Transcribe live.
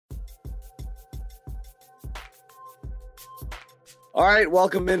All right,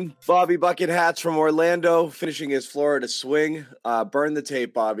 welcome in Bobby Bucket Hats from Orlando, finishing his Florida swing. Burn the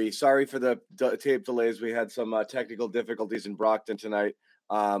tape, Bobby. Sorry for the tape delays. We had some technical difficulties in Brockton tonight,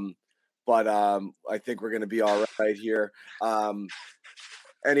 but I think we're going to be all right here.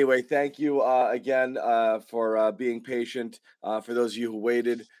 Anyway, thank you again for being patient. For those of you who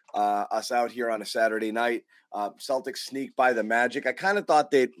waited us out here on a Saturday night, Celtics sneak by the Magic. I kind of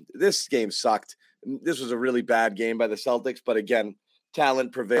thought this game sucked. This was a really bad game by the Celtics, but again,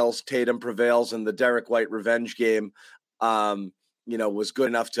 talent prevails, Tatum prevails, and the Derek White revenge game, was good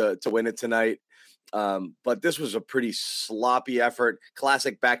enough to win it tonight. But this was a pretty sloppy effort,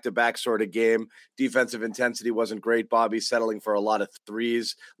 classic back-to-back sort of game. Defensive intensity wasn't great. Bobby settling for a lot of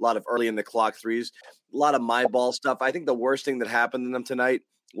threes, a lot of early in the clock threes, a lot of my ball stuff. I think the worst thing that happened to them tonight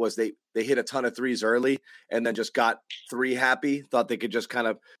was they hit a ton of threes early and then just got three happy, thought they could just kind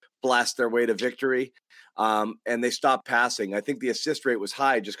of blast their way to victory. And they stopped passing. I think the assist rate was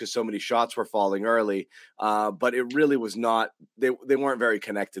high just because so many shots were falling early. But it really was not, they weren't very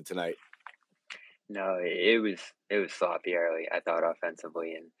connected tonight. No, it was sloppy early, I thought,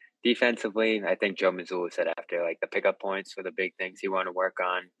 offensively. And defensively, I think Joe Mazzulla said after, like, the pickup points were the big things he wanted to work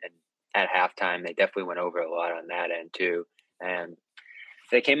on. And at halftime, they definitely went over a lot on that end, too. And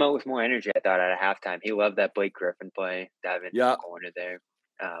they came out with more energy, I thought, at halftime. He loved that Blake Griffin play, diving into the corner there.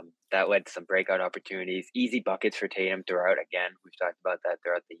 That led to some breakout opportunities, easy buckets for Tatum throughout. Again, we've talked about that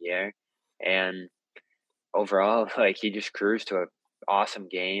throughout the year. And overall, like, he just cruised to an awesome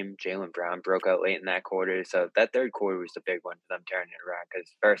game. Jaylen Brown broke out late in that quarter. So that third quarter was the big one for them turning it around,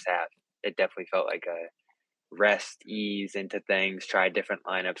 because first half, it definitely felt like a rest, ease into things, try different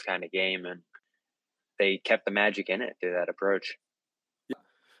lineups kind of game. And they kept the magic in it through that approach. Yeah.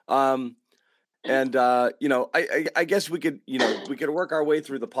 And I guess we could work our way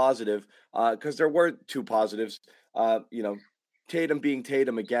through the positive because there were two positives. Tatum being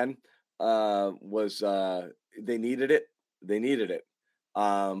Tatum again was they needed it. They needed it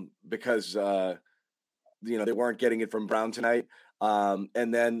because they weren't getting it from Brown tonight.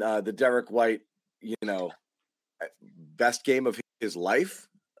 And then the Derek White, best game of his life.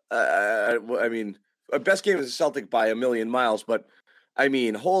 Best game of the Celtic by a million miles, but. I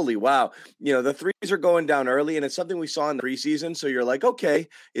mean, holy wow. The threes are going down early, and it's something we saw in the preseason. So you're like, okay,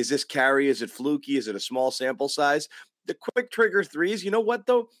 is this carry? Is it fluky? Is it a small sample size? The quick trigger threes, you know what,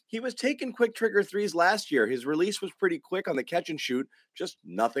 though? He was taking quick trigger threes last year. His release was pretty quick on the catch and shoot. Just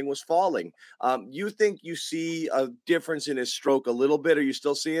nothing was falling. You think you see a difference in his stroke a little bit? Are you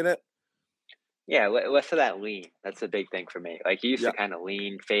still seeing it? Yeah, less of that lean. That's a big thing for me. Like, he used to kind of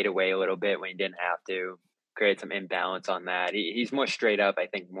lean, fade away a little bit when he didn't have to. Create some imbalance on that. He's more straight up, I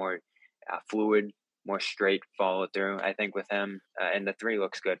think, more fluid, more straight follow through, I think, with him. And the three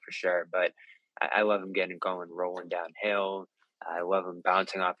looks good for sure. But I love him getting going, rolling downhill. I love him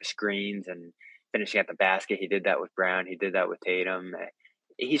bouncing off the screens and finishing at the basket. He did that with Brown. He did that with Tatum.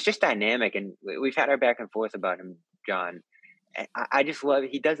 He's just dynamic. And we've had our back and forth about him, John. I just love it.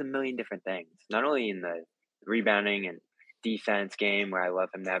 He does a million different things, not only in the rebounding and defense game where I love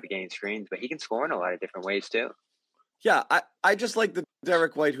him navigating screens, but he can score in a lot of different ways too. Yeah, I just like the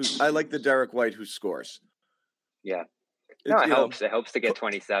Derek White who scores. Yeah. No, it helps. It helps to get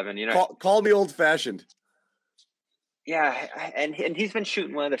 27. Call me old fashioned. Yeah, and he's been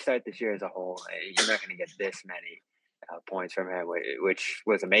shooting well to start this year as a whole. You're not going to get this many points from him, which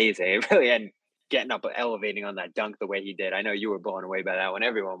was amazing. Really, and getting up, elevating on that dunk the way he did. I know you were blown away by that one.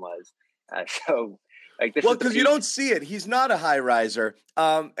 Everyone was. Because you don't see it. He's not a high riser.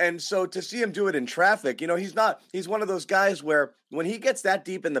 And so to see him do it in traffic, he's one of those guys where when he gets that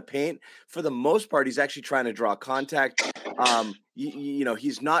deep in the paint, for the most part, he's actually trying to draw contact.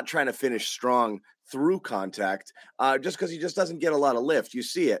 He's not trying to finish strong through contact just because he just doesn't get a lot of lift. You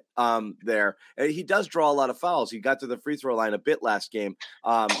see it there. And he does draw a lot of fouls. He got to the free throw line a bit last game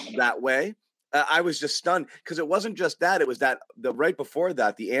that way. I was just stunned because it wasn't just that. It was that the right before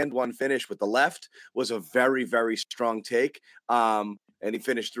that, the and one finish with the left was a very, very strong take. And he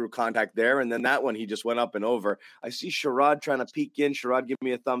finished through contact there. And then that one, he just went up and over. I see Sherrod trying to peek in. Sherrod, give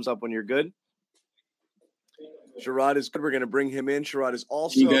me a thumbs up when you're good. Sherrod is good. We're going to bring him in. Sherrod is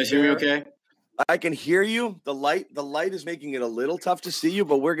also Can you guys hear me okay? I can hear you. The light is making it a little tough to see you,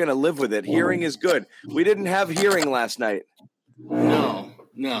 but we're going to live with it. Hearing is good. We didn't have hearing last night.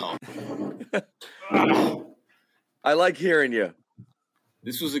 No. I like hearing you.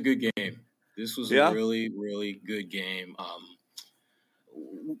 This was a good game. This was a really, really good game.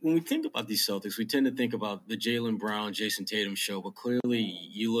 When we think about these Celtics, we tend to think about the Jaylen Brown, Jason Tatum show, but clearly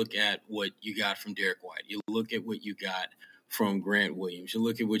you look at what you got from Derek White. You look at what you got from Grant Williams. You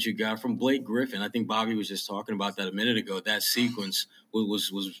look at what you got from Blake Griffin. I think Bobby was just talking about that a minute ago. That sequence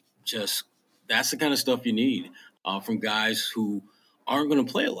was just, that's the kind of stuff you need from guys who aren't going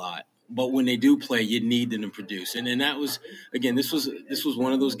to play a lot. But when they do play, you need them to produce. And that was, again, this was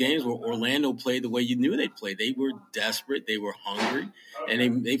one of those games where Orlando played the way you knew they'd play. They were desperate, they were hungry,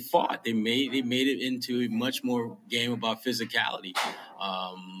 and they fought. They made it into a much more game about physicality.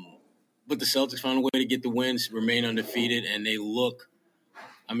 But the Celtics found a way to get the wins, remain undefeated, and they look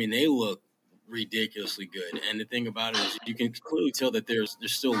ridiculously good. And the thing about it is you can clearly tell that there's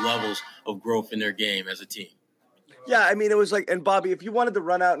still levels of growth in their game as a team. Yeah, I mean, it was like, and Bobby, if you wanted to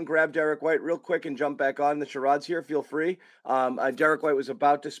run out and grab Derek White real quick and jump back on, the Sharad's here, feel free. Derek White was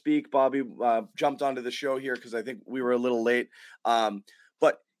about to speak. Bobby jumped onto the show here because I think we were a little late.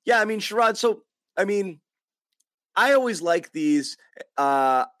 But yeah, I mean, Sharad, so, I mean, I always like these,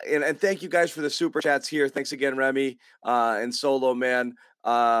 and thank you guys for the super chats here. Thanks again, Remy, and Solo Man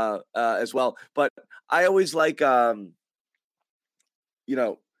as well. But I always like, you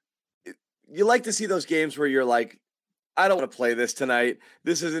like to see those games where you're like, I don't want to play this tonight.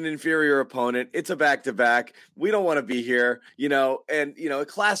 This is an inferior opponent. It's a back-to-back. We don't want to be here, and, a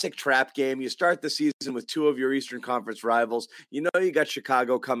classic trap game. You start the season with two of your Eastern Conference rivals. You got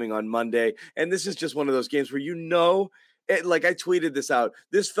Chicago coming on Monday, and this is just one of those games where like I tweeted this out.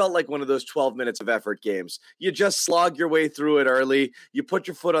 This felt like one of those 12 minutes of effort games. You just slog your way through it early. You put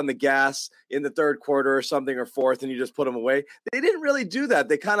your foot on the gas in the third quarter or something, or fourth, and you just put them away. They didn't really do that.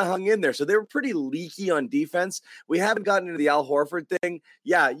 They kind of hung in there. So they were pretty leaky on defense. We haven't gotten into the Al Horford thing.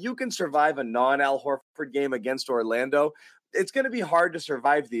 Yeah, you can survive a non-Al Horford game against Orlando. It's going to be hard to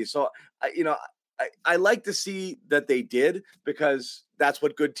survive these. So, I like to see that they did, because that's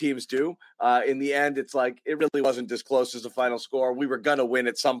what good teams do. In the end, it's like, it really wasn't as close as the final score. We were going to win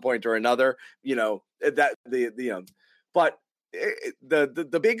at some point or another, but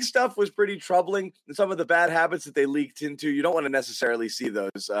the big stuff was pretty troubling. And some of the bad habits that they leaked into, you don't want to necessarily see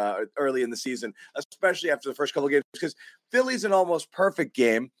those early in the season, especially after the first couple of games, because Philly's an almost perfect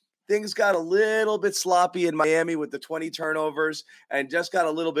game. Things got a little bit sloppy in Miami with the 20 turnovers and just got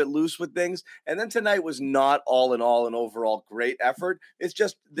a little bit loose with things. And then tonight was not all in all an overall great effort. It's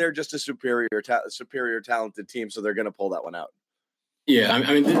just, they're just a superior talented team. So they're going to pull that one out. Yeah.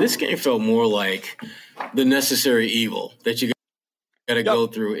 I mean, this game felt more like the necessary evil that you got to go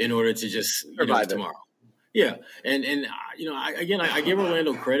through in order to just survive tomorrow. Yeah, and I give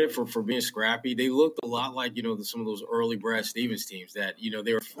Orlando credit for being scrappy. They looked a lot like some of those early Brad Stevens teams that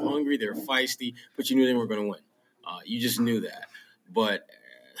they were hungry, they were feisty, but you knew they weren't going to win. You just knew that. But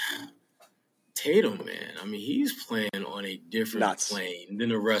Tatum, man, I mean, he's playing on a different plane than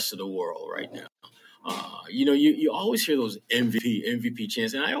the rest of the world right now. You always hear those MVP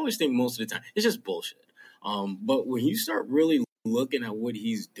chants, and I always think most of the time it's just bullshit. But when you start really looking at what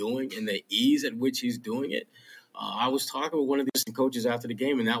he's doing and the ease at which he's doing it, I was talking with one of the assistant coaches after the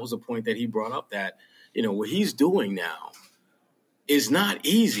game, and that was a point that he brought up, that what he's doing now is not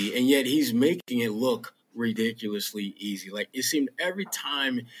easy, and yet he's making it look ridiculously easy. Like, it seemed every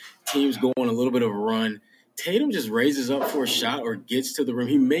time teams go on a little bit of a run, Tatum just raises up for a shot or gets to the rim.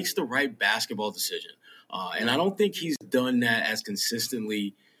 He makes the right basketball decision, and I don't think he's done that as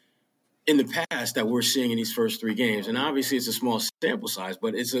consistently in the past that we're seeing in these first three games. And obviously it's a small sample size,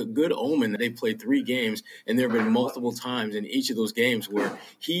 but it's a good omen that they played three games, and there have been multiple times in each of those games where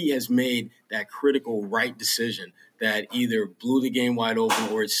he has made that critical right decision that either blew the game wide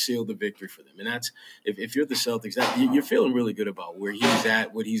open or it sealed the victory for them. And that's, if you're the Celtics, you're feeling really good about where he's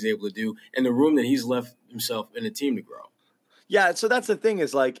at, what he's able to do, and the room that he's left himself and the team to grow. Yeah, so that's the thing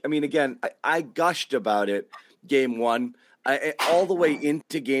is, like, I mean, again, I gushed about it game one. All the way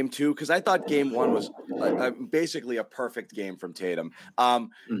into game two, because I thought game one was basically a perfect game from Tatum.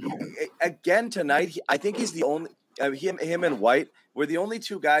 Again tonight, I think he's the only him and White were the only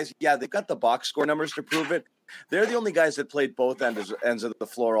two guys. Yeah, they've got the box score numbers to prove it. They're the only guys that played both ends of the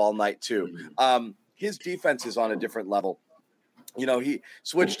floor all night too. His defense is on a different level. He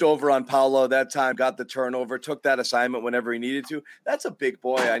switched over on Paolo that time, got the turnover, took that assignment whenever he needed to. That's a big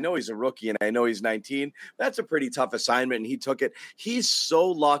boy. I know he's a rookie and I know he's 19. That's a pretty tough assignment, and he took it. He's so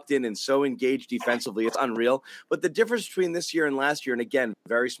locked in and so engaged defensively. It's unreal. But the difference between this year and last year, and again,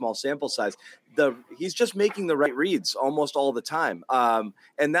 very small sample size, he's just making the right reads almost all the time.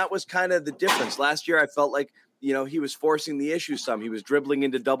 And that was kind of the difference. Last year, I felt like, he was forcing the issue some. He was dribbling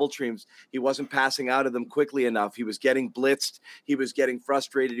into double teams. He wasn't passing out of them quickly enough. He was getting blitzed. He was getting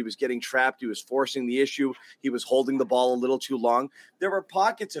frustrated. He was getting trapped. He was forcing the issue. He was holding the ball a little too long. There were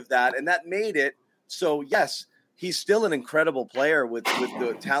pockets of that, and that made it so, yes, he's still an incredible player with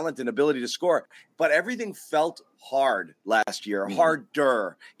the talent and ability to score. But everything felt hard last year,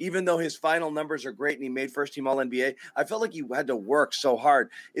 harder. Even though his final numbers are great and he made first-team All-NBA, I felt like he had to work so hard.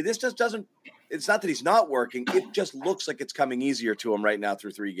 This just doesn't – it's not that he's not working. It just looks like it's coming easier to him right now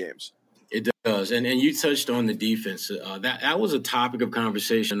through 3 games. It does. And you touched on the defense. That was a topic of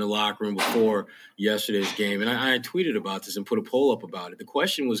conversation in the locker room before yesterday's game. And I tweeted about this and put a poll up about it. The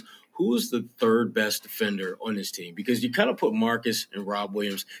question was, who's the third best defender on this team? Because you kind of put Marcus and Rob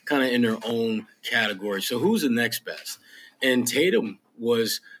Williams kind of in their own category. So who's the next best? And Tatum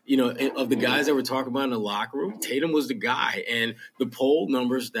was, of the guys that we're talking about in the locker room, Tatum was the guy. And the poll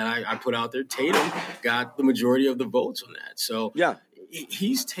numbers that I put out there, Tatum got the majority of the votes on that. So yeah.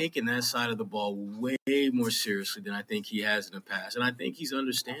 He's taken that side of the ball way more seriously than I think he has in the past. And I think he's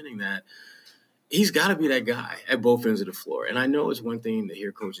understanding that he's got to be that guy at both ends of the floor. And I know it's one thing to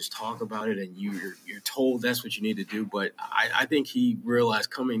hear coaches talk about it and you're told that's what you need to do. But I think he realized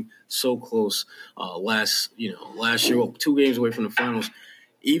coming so close last year, 2 games away from the finals,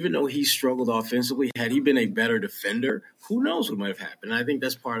 even though he struggled offensively, had he been a better defender, who knows what might have happened. And I think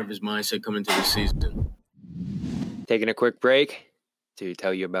that's part of his mindset coming into the season. Taking a quick break to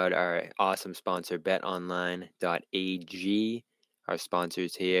tell you about our awesome sponsor, betonline.ag, our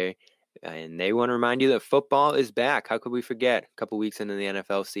sponsors here. And they want to remind you that football is back. How could we forget? A couple weeks into the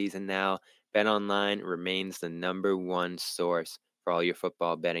NFL season now, BetOnline remains the number one source for all your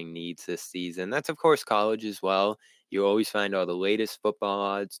football betting needs this season. That's, of course, college as well. You always find all the latest football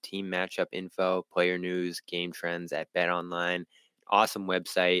odds, team matchup info, player news, game trends at BetOnline. Awesome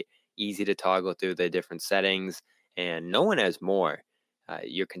website, easy to toggle through the different settings, and no one has more.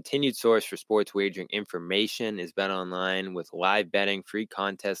 Your continued source for sports wagering information is BetOnline with live betting, free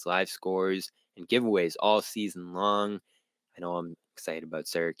contests, live scores, and giveaways all season long. I know I'm excited about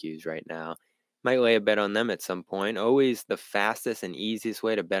Syracuse right now. Might lay a bet on them at some point. Always the fastest and easiest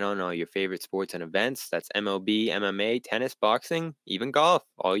way to bet on all your favorite sports and events. That's MLB, MMA, tennis, boxing, even golf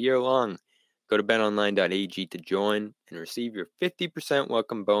all year long. Go to betonline.ag to join and receive your 50%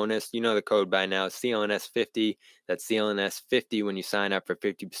 welcome bonus. You know the code by now, CLNS50. That's CLNS50 when you sign up for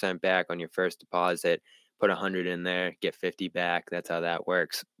 50% back on your first deposit. Put 100 in there, get 50 back. That's how that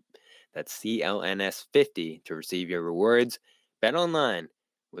works. That's CLNS50 to receive your rewards. Bet online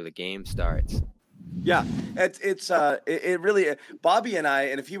where the game starts. Yeah, it really, Bobby and I,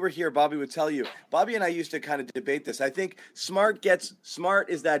 and if he were here, Bobby would tell you, Bobby and I used to kind of debate this. I think Smart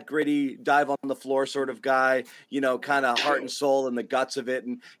is that gritty, dive on the floor sort of guy, kind of heart and soul and the guts of it.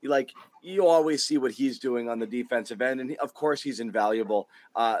 And you always see what he's doing on the defensive end. And of course he's invaluable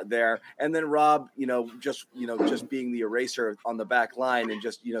there. And then Rob, just being the eraser on the back line and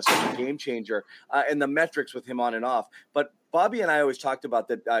just, such a game changer and the metrics with him on and off. But Bobby and I always talked about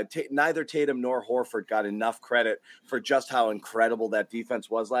that neither Tatum nor Horford got enough credit for just how incredible that defense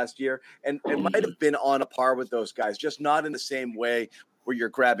was last year. And it might have been on a par with those guys, just not in the same way where you're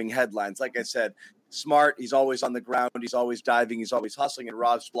grabbing headlines. Like I said, Smart, he's always on the ground, he's always diving, he's always hustling, and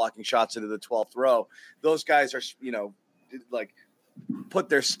Rob's blocking shots into the 12th row. Those guys are, put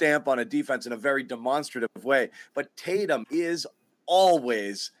their stamp on a defense in a very demonstrative way. But Tatum is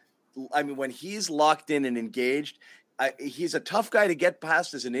always, when he's locked in and engaged, he's a tough guy to get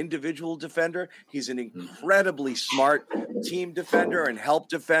past as an individual defender. He's an incredibly smart team defender and help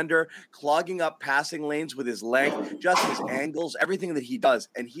defender, clogging up passing lanes with his length, just his angles, everything that he does.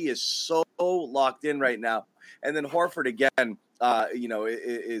 And he is so locked in right now. And then Horford again,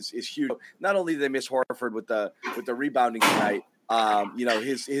 is huge. Not only did they miss Horford with the rebounding tonight,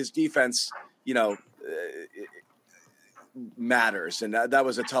 his defense, matters. And that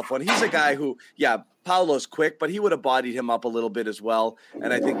was a tough one. He's a guy who, Paolo's quick, but he would have bodied him up a little bit as well.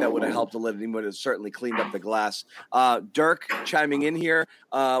 And I think that would have helped a little. He would have certainly cleaned up the glass. Dirk chiming in here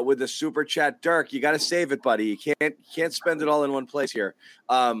with the super chat. Dirk, you got to save it, buddy. You can't spend it all in one place here.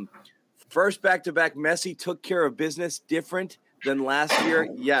 First back-to-back, Messi took care of business different than last year.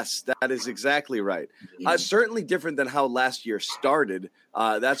 Yes, that is exactly right. Certainly different than how last year started.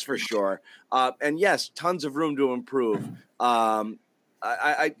 That's for sure. And yes, tons of room to improve.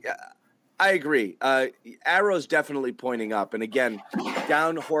 I agree. Arrow's definitely pointing up. And again,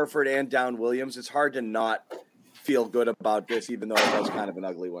 down Horford and down Williams, it's hard to not feel good about this, even though it was kind of an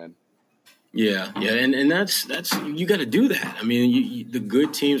ugly win. Yeah, and that's you got to do that. I mean, the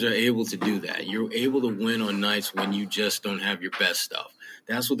good teams are able to do that. You're able to win on nights when you just don't have your best stuff.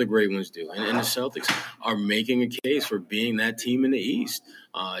 That's what the great ones do. And the Celtics are making a case for being that team in the East.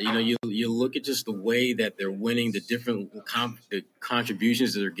 You look at just the way that they're winning, the different the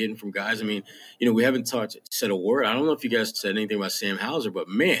contributions that they're getting from guys. I mean, we haven't said a word. I don't know if you guys said anything about Sam Hauser, but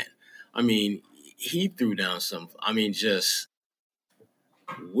man, I mean, he threw down some. I mean, just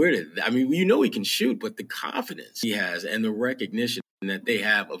he can shoot, but the confidence he has and the recognition that they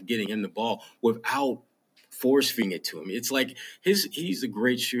have of getting him the ball without force feeding it to him. It's like he's a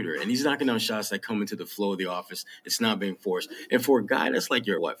great shooter, and he's knocking down shots that come into the flow of the offense. It's not being forced. And for a guy that's like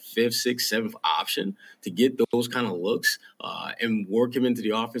your fifth, sixth, seventh option to get those kind of looks and work him into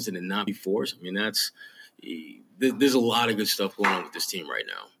the offense and then not be forced, I mean, there's a lot of good stuff going on with this team right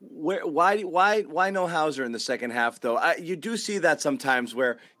now. Why no Hauser in the second half, though? You do see that sometimes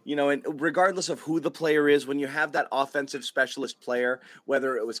where, and regardless of who the player is, when you have that offensive specialist player,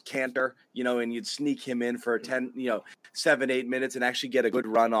 whether it was Cantor, and you'd sneak him in for 7-8 minutes and actually get a good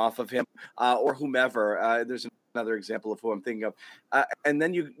run off of him, or whomever. There's another example of who I'm thinking of. And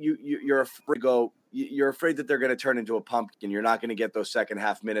then you're afraid that they're going to turn into a pumpkin. You're not going to get those second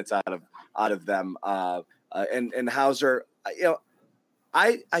half minutes out of them. And Hauser,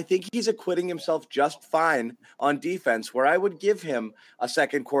 I think he's acquitting himself just fine on defense, where I would give him a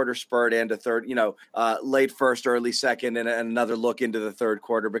second quarter spurt and a third, late first, early second, and another look into the third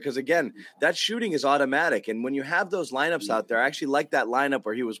quarter, because again, that shooting is automatic. And when you have those lineups out there, I actually like that lineup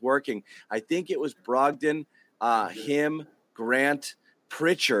where he was working. I think it was Brogdon, him, Grant,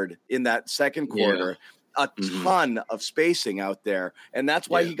 Pritchard in that second quarter. Yeah. A ton of spacing out there. And that's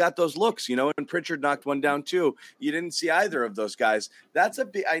why he got those looks, and Pritchard knocked one down too. You didn't see either of those guys. That's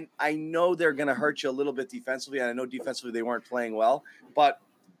I know they're going to hurt you a little bit defensively. And I know defensively they weren't playing well, but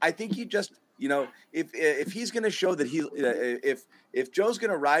I think you just, if he's going to show that if Joe's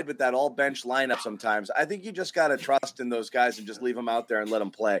going to ride with that all bench lineup sometimes, I think you just got to trust in those guys and just leave them out there and let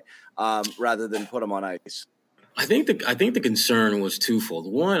them play rather than put them on ice. I think the concern was twofold.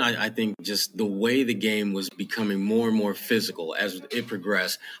 One, I think just the way the game was becoming more and more physical as it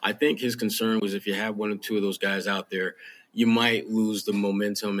progressed. I think his concern was if you have one or two of those guys out there, you might lose the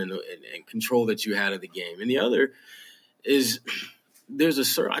momentum and control that you had of the game. And the other is there's a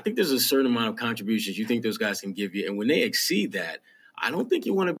certain amount of contributions you think those guys can give you, and when they exceed that, I don't think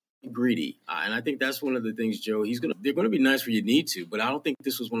you want to greedy. And I think that's one of the things, Joe, they're going to be nice where you need to, but I don't think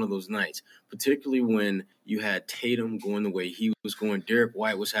this was one of those nights, particularly when you had Tatum going the way he was going. Derek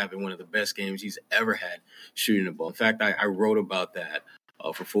White was having one of the best games he's ever had shooting the ball. In fact, I wrote about that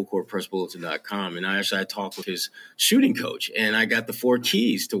for fullcourtpressbulletin.com, and I talked with his shooting coach, and I got the 4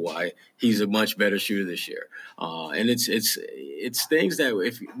 keys to why he's a much better shooter this year. And it's things that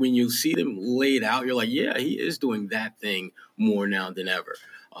when you see them laid out, you're like, yeah, he is doing that thing more now than ever.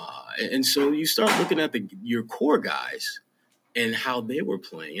 And so you start looking at your core guys and how they were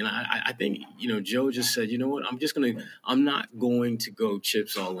playing. And I think, Joe just said, you know what, I'm not going to go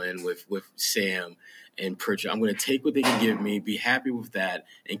chips all in with Sam and Pritchard. I'm going to take what they can give me, be happy with that,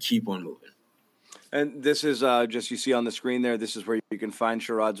 and keep on moving. And this is just, you see on the screen there, this is where you can find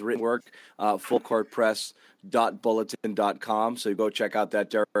Sherrod's written work, fullcourtpress.bulletin.com. So you go check out that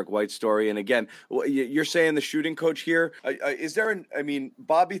Derek White story. And again, you're saying the shooting coach here, is there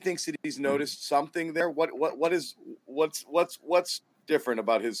Bobby thinks that he's noticed something there. What's different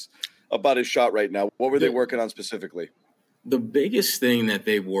about his shot right now? What were they working on specifically? The biggest thing that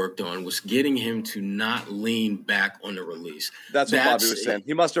they worked on was getting him to not lean back on the release. That's what Bobby was saying.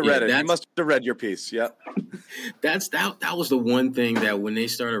 He must have read it. He must have read your piece. Yeah. That was the one thing that when they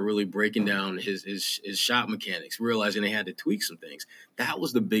started really breaking down his shot mechanics, realizing they had to tweak some things, that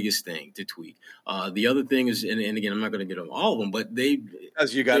was the biggest thing to tweak. The other thing is, and again, I'm not going to get on all of them, but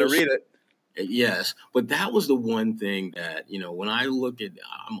as you got to read it. Yes. But that was the one thing that, when I look at,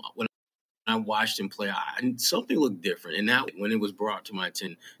 when I watched him play, something looked different. And now when it was brought to my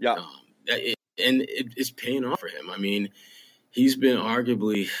attention, it's paying off for him. I mean, he's been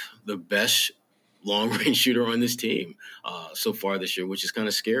arguably the best long-range shooter on this team so far this year, which is kind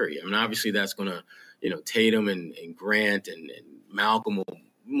of scary. I mean, obviously that's going to, Tatum and Grant and Malcolm will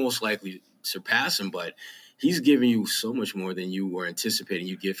most likely surpass him, but he's giving you so much more than you were anticipating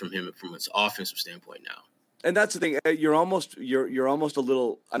you get from him from an offensive standpoint now. And that's the thing. You're almost a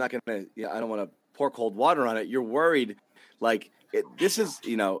little. I don't want to pour cold water on it. You're worried, this is.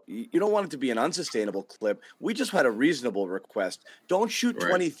 You don't want it to be an unsustainable clip. We just had a reasonable request. Don't shoot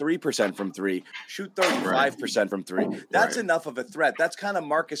 23% from 3. Shoot 35% from 3. That's enough of a threat. That's kind of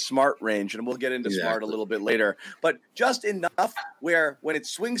Marcus Smart range, and we'll get into Smart a little bit later. But just enough where when it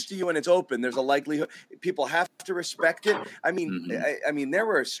swings to you and it's open, there's a likelihood people have to respect it. I mean, I mean, there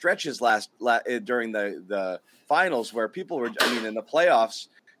were stretches during the finals where people were. I mean, in the playoffs,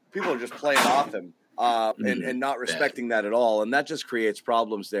 people were just playing off him. And not respecting that at all. And that just creates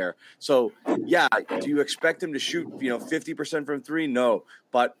problems there. So, do you expect him to shoot, 50% from 3? No.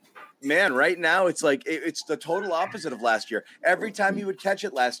 But man, right now it's like it's the total opposite of last year. Every time he would catch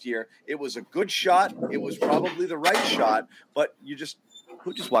it last year, it was a good shot. It was probably the right shot, but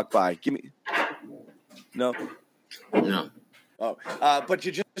who just walked by? Give me no. Oh, but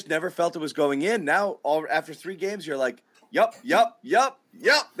you just never felt it was going in. Now, after 3 games, you're like, yep.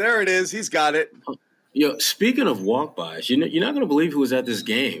 There it is. He's got it. Speaking of walk-bys, you're not going to believe who was at this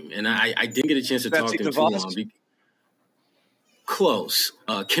game, and I didn't get a chance to talk to him too long. Close.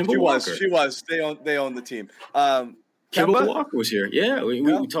 Kemba Walker. She was. They own the team. Kemba Walker was here. Yeah,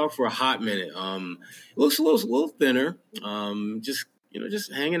 we talked for a hot minute. Looks a little thinner. Just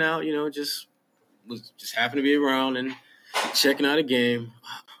hanging out. Just happened to be around and checking out a game.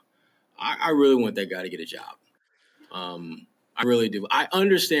 I really want that guy to get a job. I really do. I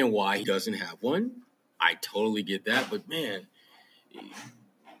understand why he doesn't have one. I totally get that, but man,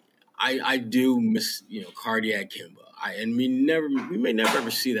 I do miss cardiac Kemba. We may never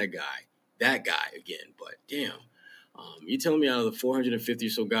ever see that guy again. But damn, you telling me out of the 450 or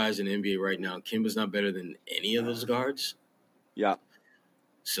so guys in the NBA right now, Kemba's not better than any of those guards? Yeah.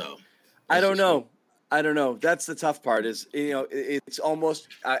 So I don't know. That's the tough part. Is it's almost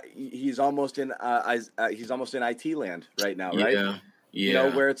he's almost in IT land right now, right?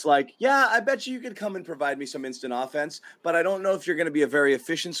 Yeah. Where it's like, I bet you could come and provide me some instant offense, but I don't know if you're going to be a very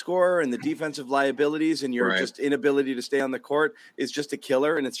efficient scorer, and the defensive liabilities and your just inability to stay on the court is just a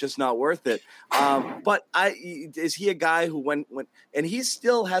killer, and it's just not worth it. But is he a guy who when and he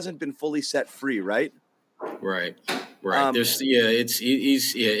still hasn't been fully set free, right? Right. It's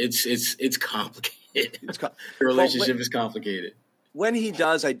complicated. The relationship is complicated. When he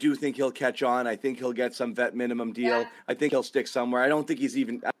does, I do think he'll catch on. I think he'll get some vet minimum deal. I think he'll stick somewhere. I don't think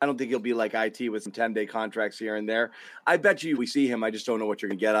he'll be like IT with some 10-day contracts here and there. I bet you we see him. I just don't know what you're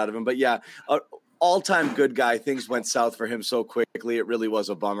going to get out of him. But all-time good guy. Things went south for him so quickly. It really was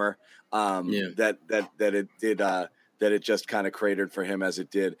a bummer that it just kind of cratered for him as it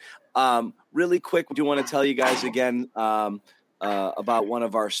did. Really quick, we do want to tell you guys again about one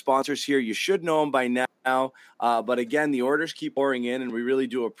of our sponsors here. You should know them by now. But again, the orders keep pouring in, and we really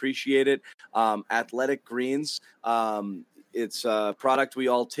do appreciate it. Athletic Greens. It's a product we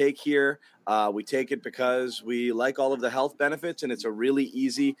all take here. We take it because we like all of the health benefits, and it's a really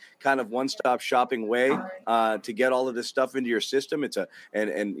easy kind of one-stop shopping way to get all of this stuff into your system. It's a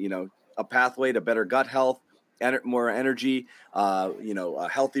pathway to better gut health, more energy, a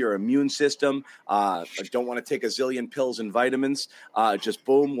healthier immune system. I don't want to take a zillion pills and vitamins. Just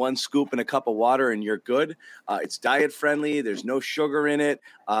boom, 1 scoop in a cup of water and you're good. It's diet friendly. There's no sugar in it.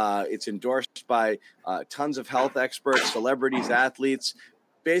 It's endorsed by tons of health experts, celebrities, athletes.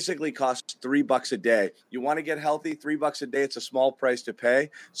 Basically costs $3 a day. You want to get healthy, $3 a day. It's a small price to pay.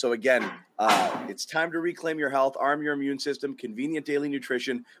 So again, it's time to reclaim your health, arm your immune system, convenient daily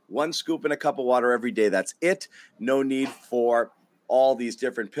nutrition, 1 scoop in a cup of water every day. That's it. No need for all these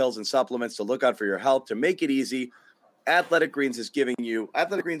different pills and supplements to look out for your health. To make it easy, Athletic Greens and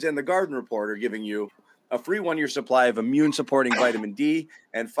the Garden Report are giving you a free 1-year supply of immune-supporting vitamin D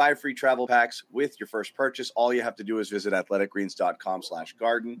and 5 free travel packs with your first purchase. All you have to do is visit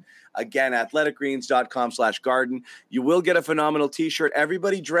athleticgreens.com/garden. Again, athleticgreens.com/garden. You will get a phenomenal T-shirt.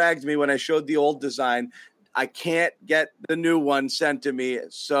 Everybody dragged me when I showed the old design. I can't get the new one sent to me,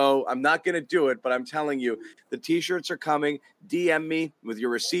 so I'm not going to do it, but I'm telling you, the T-shirts are coming. DM me with your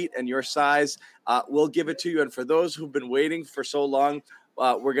receipt and your size. We'll give it to you. And for those who've been waiting for so long,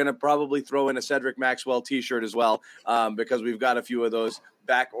 we're going to probably throw in a Cedric Maxwell T-shirt as well because we've got a few of those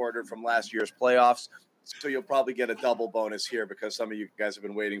back ordered from last year's playoffs. So you'll probably get a double bonus here because some of you guys have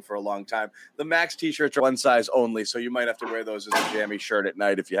been waiting for a long time. The Max T-shirts are one size only, so you might have to wear those as a jammy shirt at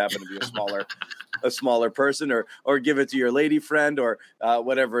night if you happen to be a smaller person, or give it to your lady friend or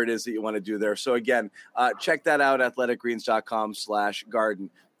whatever it is that you want to do there. So again, check that out,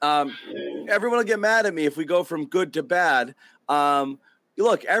 athleticgreens.com/garden. Everyone will get mad at me if we go from good to bad.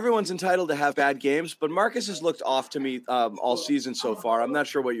 Look, everyone's entitled to have bad games, but Marcus has looked off to me all season so far. I'm not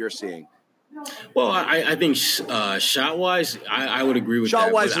sure what you're seeing. Well, I think shot-wise, I would agree with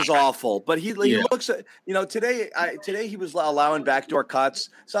shot-wise that. Shot-wise is awful, but he looks at, today he was allowing backdoor cuts.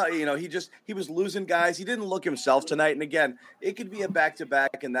 So, he was losing guys. He didn't look himself tonight. And again, it could be a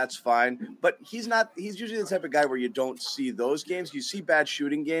back-to-back, and that's fine. But he's usually the type of guy where you don't see those games. You see bad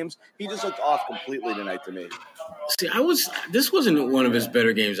shooting games. He just looked off completely tonight to me. See, this wasn't one of his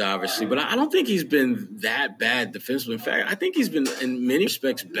better games, obviously, but I don't think he's been that bad defensively. In fact, I think he's been in many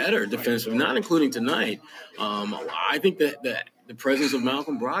respects better defensively, not including tonight. I think that the presence of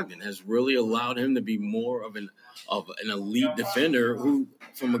Malcolm Brogdon has really allowed him to be more of an elite defender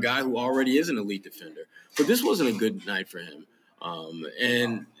from a guy who already is an elite defender. But this wasn't a good night for him.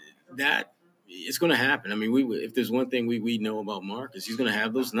 And that it's going to happen. I mean, if there's one thing we know about Marcus, he's going to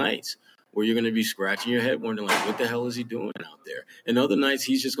have those nights where you're going to be scratching your head wondering, like, what the hell is he doing out there? And other nights,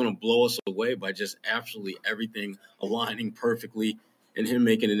 he's just going to blow us away by just absolutely everything aligning perfectly and him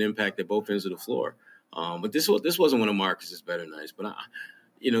making an impact at both ends of the floor. But this wasn't one of Marcus's better nights. But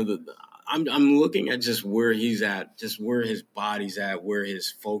I'm looking at just where he's at, just where his body's at, where his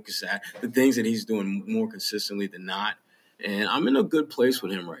focus at, the things that he's doing more consistently than not. And I'm in a good place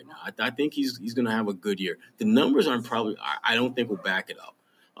with him right now. I think he's going to have a good year. The numbers I don't think will back it up.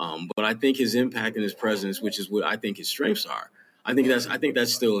 But I think his impact and his presence, which is what I think his strengths are, I think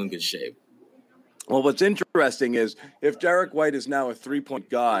that's still in good shape. Well, what's interesting is if Derek White is now a three-point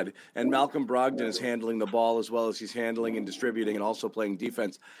god and Malcolm Brogdon is handling the ball as well as he's handling and distributing and also playing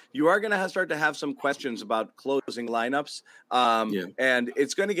defense, you are going to start to have some questions about closing lineups. And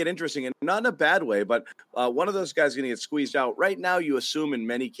it's going to get interesting, and not in a bad way, but one of those guys is going to get squeezed out. Right now, you assume in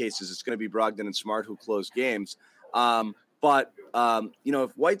many cases it's going to be Brogdon and Smart who close games. But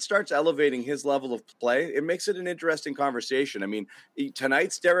if White starts elevating his level of play, it makes it an interesting conversation. I mean,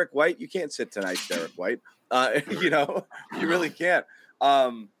 tonight's Derek White, you can't sit tonight's Derek White. You really can't.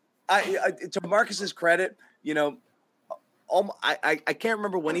 To Marcus's credit, I can't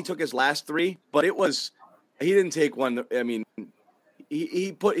remember when he took his last three, but he didn't take one. I mean,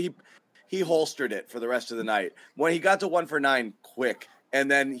 he holstered it for the rest of the night. When he got to 1 for 9 quick, and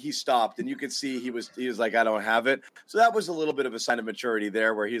then he stopped, and you could see he was like, I don't have it. So that was a little bit of a sign of maturity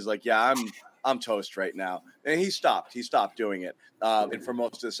there, where he's like, yeah, I'm toast right now. And he stopped doing it. And for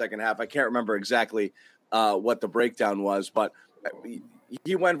most of the second half, I can't remember exactly what the breakdown was, but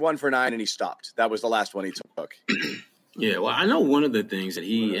he went 1 for 9 and he stopped. That was the last one he took. Yeah, well, I know one of the things that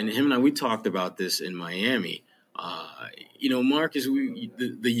him and I, we talked about this in Miami. Marcus,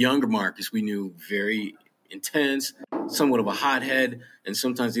 the younger Marcus, we knew very intense, somewhat of a hothead, and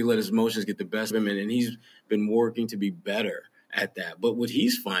sometimes he let his emotions get the best of him, and he's been working to be better at that. But what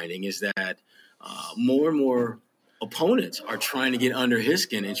he's finding is that more and more opponents are trying to get under his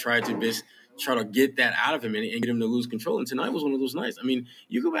skin and try to get that out of him and get him to lose control. And tonight was one of those nights. I mean,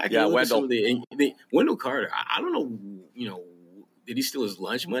 you go back and look at some of the Wendell Carter. I don't know, did he steal his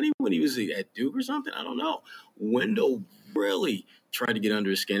lunch money when he was at Duke or something? I don't know. Wendell really tried to get under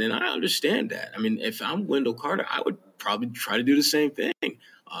his skin, and I understand that. I mean, if I'm Wendell Carter, I would probably try to do the same thing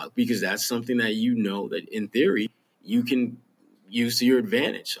because that's something that that in theory you can use to your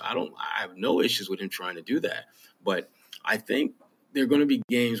advantage. I have no issues with him trying to do that, but I think there are going to be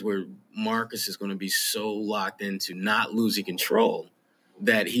games where Marcus is going to be so locked into not losing control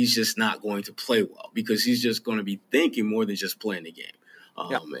that he's just not going to play well because he's just going to be thinking more than just playing the game.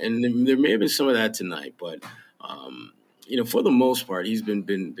 And there may have been some of that tonight, but for the most part, he's been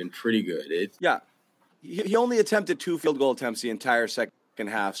pretty good. He only attempted 2 field goal attempts the entire second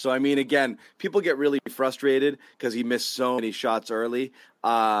half. So, I mean, again, people get really frustrated because he missed so many shots early.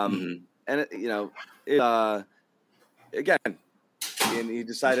 And, again, and he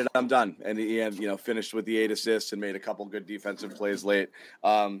decided I'm done. And he finished with the 8 assists and made a couple good defensive plays late.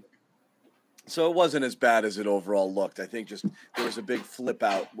 So it wasn't as bad as it overall looked. I think just there was a big flip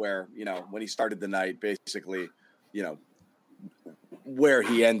out where, when he started the night, basically, where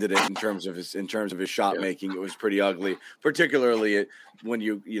he ended it in terms of his shot making, it was pretty ugly, particularly when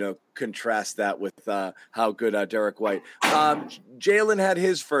you contrast that with how good Derek White. Jalen had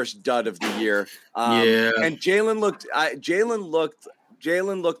his first dud of the year. And Jalen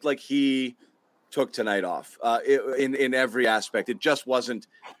looked like he took tonight off in every aspect. It just wasn't.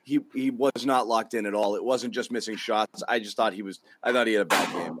 He was not locked in at all. It wasn't just missing shots. I thought he had a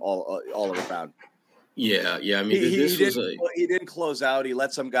bad game all around. Yeah. I mean, he didn't close out. He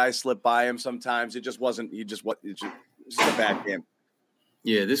let some guys slip by him sometimes. It just wasn't. It's just a bad game.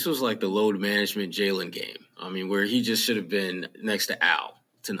 Yeah, this was like the load management Jalen game. I mean, where he just should have been next to Al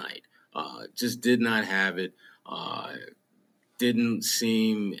tonight. Just did not have it. Didn't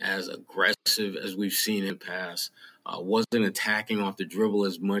seem as aggressive as we've seen him pass. Wasn't attacking off the dribble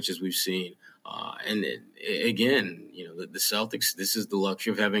as much as we've seen. Again, the Celtics, this is the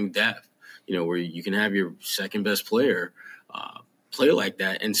luxury of having depth, where you can have your second best player play like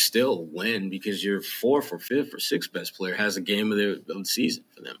that and still win because your 4th or 5th or 6th best player has a game of the season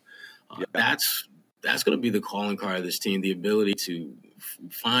for them. That's going to be the calling card of this team, the ability to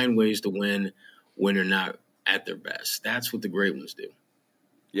find ways to win when they're not at their best. That's what the great ones do.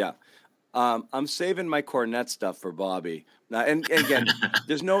 Yeah. I'm saving my Cornet stuff for Bobby. Now, and again,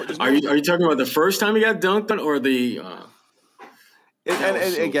 there's no. Are you talking about the first time he got dunked on, or the?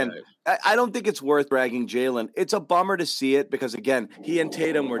 Again, I don't think it's worth bragging Jalen. It's a bummer to see it because again, he and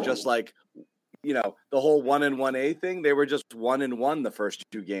Tatum were just like, the whole 1-1A thing, they were just 1-1 the first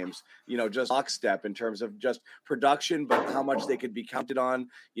 2 games, just lockstep in terms of just production, but how much they could be counted on,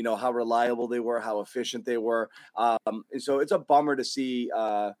 how reliable they were, how efficient they were. And so it's a bummer to see,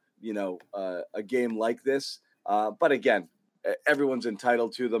 a game like this. But again, everyone's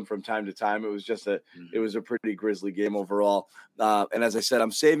entitled to them from time to time. It was just it was a pretty grisly game overall. And as I said,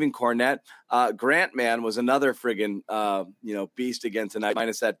 I'm saving Cornette. Grant, man, was another friggin', beast again tonight,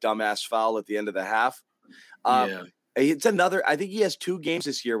 minus that dumbass foul at the end of the half. It's another, I think he has 2 games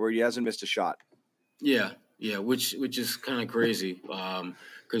this year where he hasn't missed a shot. Yeah, which is kind of crazy.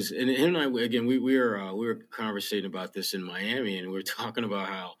 Because and him and I, again, we were conversating about this in Miami, and we were talking about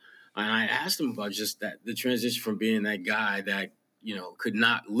how, and I asked him about just that, the transition from being that guy that, could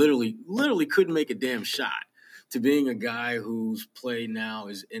not literally couldn't make a damn shot, to being a guy whose play now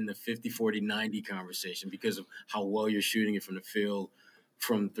is in the 50, 40, 90 conversation because of how well you're shooting it from the field,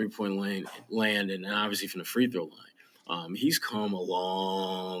 from 3-point land, and obviously from the free throw line. He's come a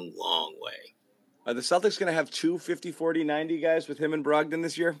long, long way. Are the Celtics going to have 2 50, 40, 90 guys with him and Brogdon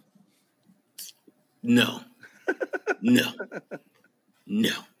this year? No.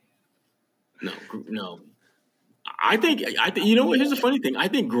 I think here's the funny thing. I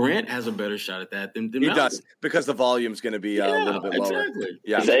think Grant has a better shot at that than he Malcolm. does, because the volume's going to be a little bit lower.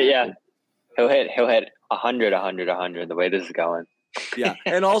 Exactly. Yeah. He'll hit 100 the way this is going. Yeah,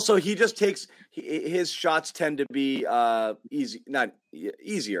 and also he just takes his shots tend to be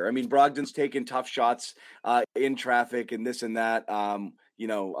easier. I mean, Brogdon's taking tough shots in traffic and this and that.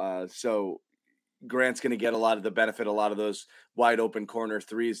 So Grant's going to get a lot of the benefit, a lot of those wide open corner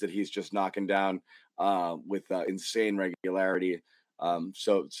threes that he's just knocking down with insane regularity.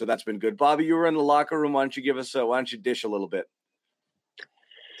 So that's been good. Bobby, you were in the locker room. Why don't you dish a little bit?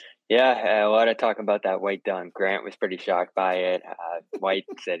 Yeah, a lot of talk about that White dunk. Grant was pretty shocked by it. White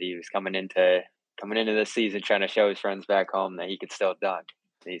said he was coming into this season trying to show his friends back home that he could still dunk.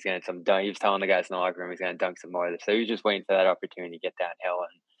 He's going to dunk. He was telling the guys in the locker room he's going to dunk some more. So he was just waiting for that opportunity to get downhill,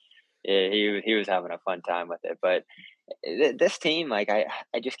 and he was having a fun time with it. But this team, I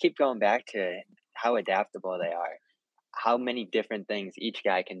just keep going back to how adaptable they are, how many different things each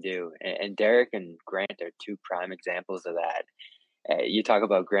guy can do, and Derek and Grant are 2 prime examples of that. You talk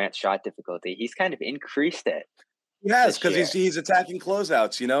about Grant's shot difficulty. He's kind of increased it. Yes, because he's attacking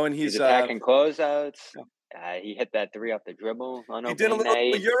closeouts, and he's attacking closeouts. He hit that 3 off the dribble on opening night. He did a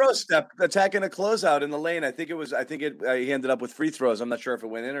little Euro step attacking a closeout in the lane. I think he ended up with free throws. I'm not sure if it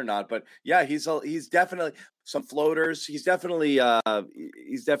went in or not, but yeah, he's definitely some floaters. He's definitely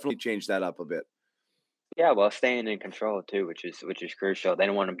changed that up a bit. Yeah, well, staying in control too, which is crucial. They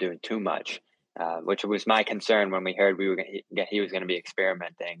don't want him doing too much. Which was my concern when we heard he was going to be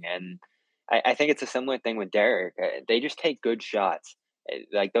experimenting. And I think it's a similar thing with Derek. They just take good shots.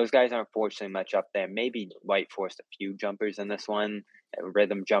 Like, those guys aren't forcing much up there. Maybe White forced a few jumpers in this one,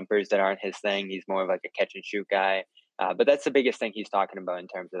 rhythm jumpers that aren't his thing. He's more of like a catch and shoot guy. But that's the biggest thing he's talking about in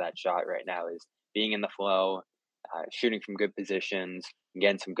terms of that shot right now, is being in the flow, shooting from good positions,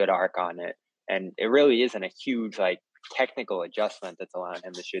 getting some good arc on it. And it really isn't a huge technical adjustment that's allowing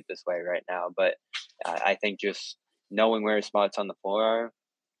him to shoot this way right now. But I think just knowing where his spots on the floor are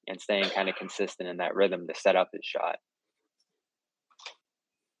and staying kind of consistent in that rhythm to set up his shot.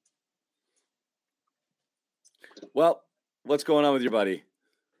 Well, what's going on with your buddy?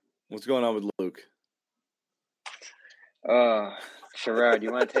 What's going on with Luke? Sherrod,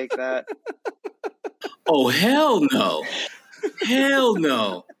 you want to take that? Oh, hell no. Hell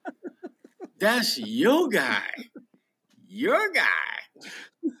no. That's your guy. Your guy.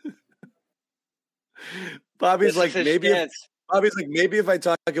 Bobby's like, maybe if I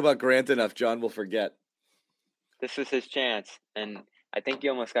talk about Grant enough, John will forget. This was his chance, and I think he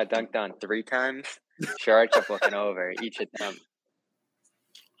almost got dunked on 3 times. Sherrod kept looking over each attempt.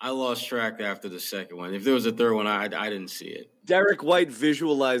 I lost track after the second one. If there was a third one, I didn't see it. Derek White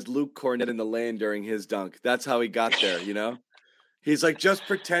visualized Luke Cornette in the lane during his dunk. That's how he got there, He's like, just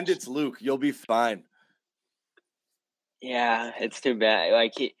pretend it's Luke. You'll be fine. Yeah, it's too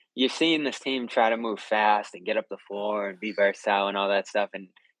bad. You're seeing this team try to move fast and get up the floor and be versatile and all that stuff, and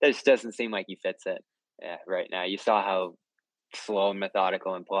it just doesn't seem like he fits it right now. You saw how slow and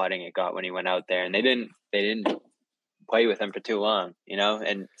methodical and plodding it got when he went out there, and they didn't play with him for too long,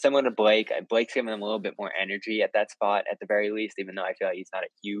 And similar to Blake, Blake's giving him a little bit more energy at that spot at the very least, even though I feel like he's not a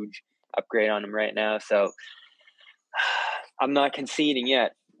huge upgrade on him right now. So I'm not conceding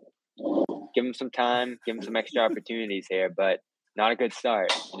yet. Give him some time, give him some extra opportunities here, but not a good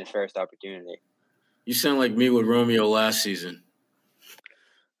start in his first opportunity. You sound like me with Romeo last season.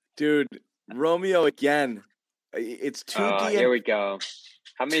 Dude, Romeo again. It's 2D. Here we go.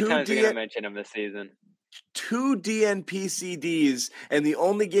 How many times are you going to mention him this season? 2 DNP-CDs, and the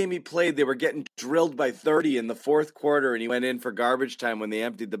only game he played, they were getting drilled by 30 in the fourth quarter, and he went in for garbage time when they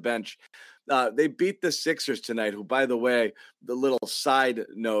emptied the bench. They beat the Sixers tonight, who, by the way, the little side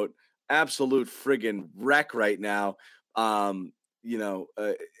note, absolute friggin' wreck right now. Embiid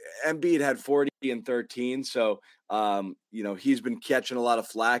had 40 and 13, so he's been catching a lot of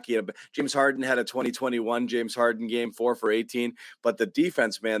flack. James Harden had a 2021 James Harden game, 4 for 18, but the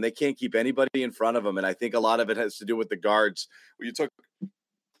defense, man, they can't keep anybody in front of them, and I think a lot of it has to do with the guards.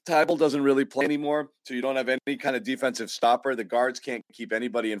 Tybalt doesn't really play anymore, so you don't have any kind of defensive stopper. The guards can't keep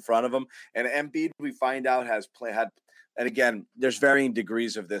anybody in front of them, and Embiid, we find out, and again, there's varying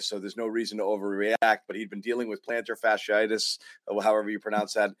degrees of this, so there's no reason to overreact, but he'd been dealing with plantar fasciitis, however you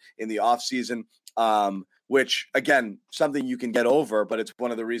pronounce that, in the offseason, which, again, something you can get over, but it's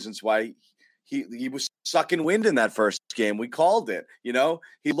one of the reasons why he was sucking wind in that first game. We called it,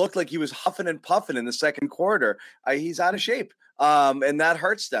 He looked like he was huffing and puffing in the second quarter. He's out of shape, and that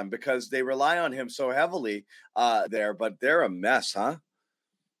hurts them because they rely on him so heavily there, but they're a mess, huh?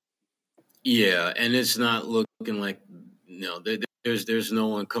 Yeah, and it's not looking like there's no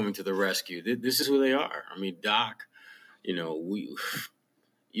one coming to the rescue. This is who they are. I mean, Doc, you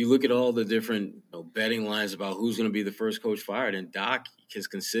look at all the different betting lines about who's going to be the first coach fired, and Doc has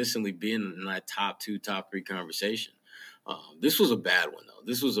consistently been in that top 2, top 3 conversation. This was a bad one, though.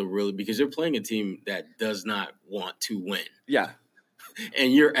 This was because they're playing a team that does not want to win. Yeah.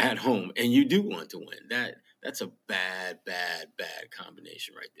 And you're at home, and you do want to win. That's a bad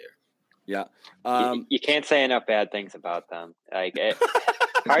combination right there. Yeah. You can't say enough bad things about them.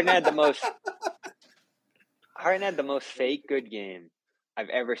 Harden had the most fake good game I've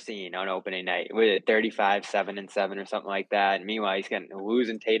ever seen on opening night. With it 35, 7-7 or something like that. And meanwhile, he's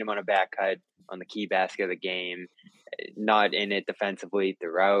losing Tatum on a back cut on the key basket of the game, not in it defensively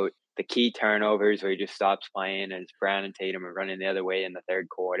throughout. The key turnovers where he just stops playing as Brown and Tatum are running the other way in the third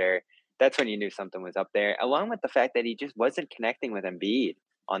quarter. That's when you knew something was up there, along with the fact that he just wasn't connecting with Embiid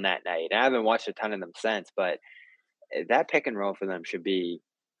on that night. And I haven't watched a ton of them since, but that pick and roll for them should be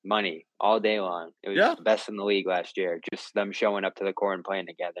money all day long. It was the best in the league last year. Just them showing up to the court and playing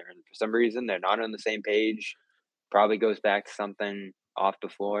together. And for some reason, they're not on the same page. Probably goes back to something off the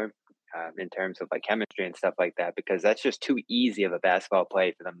floor in terms of like chemistry and stuff like that, because that's just too easy of a basketball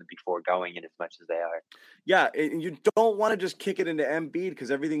play for them to be foregoing in as much as they are. Yeah, and you don't want to just kick it into Embiid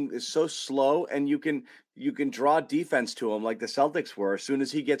because everything is so slow, and you can draw defense to him like the Celtics were. As soon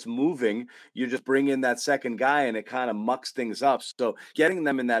as he gets moving, you just bring in that second guy, and it kind of mucks things up. So getting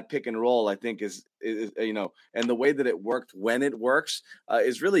them in that pick and roll, I think, is and the way that it worked when it works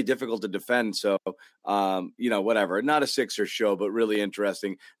is really difficult to defend. So whatever. Not a Sixers show, but really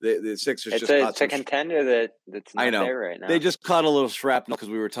interesting. The Sixers it's a contender that's not there right now. They just caught a little shrapnel because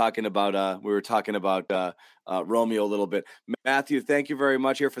we were talking about Romeo a little bit. Matthew, thank you very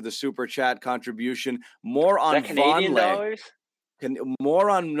much here for the super chat contribution. More on Canadian dollars? More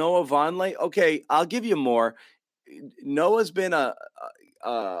on Noah Vonleh. Okay, I'll give you more. Noah's been a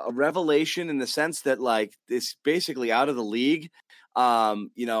revelation in the sense that like this basically out of the league.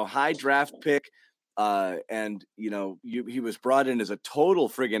 High draft pick. And he was brought in as a total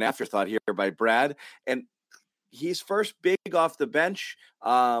friggin' afterthought here by Brad, and he's first big off the bench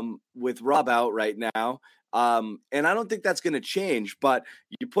with Rob out right now. And I don't think that's going to change, but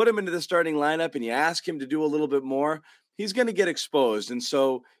you put him into the starting lineup and you ask him to do a little bit more, he's going to get exposed. And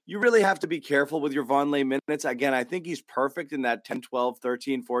so you really have to be careful with your Vonleh minutes. Again, I think he's perfect in that 10, 12,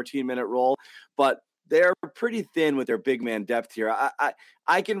 13, 14-minute role, but they're pretty thin with their big man depth here.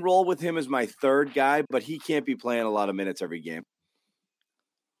 I can roll with him as my third guy, but he can't be playing a lot of minutes every game.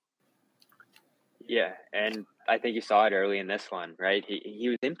 Yeah, and I think you saw it early in this one, right? He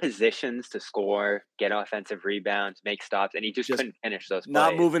was in positions to score, get offensive rebounds, make stops, and he just couldn't finish those plays.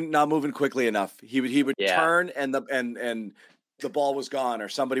 Not moving quickly enough. He would turn and the ball was gone, or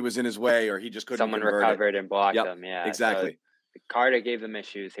somebody was in his way, or he just couldn't. Someone recovered and blocked him. Yeah, exactly. So Carter gave them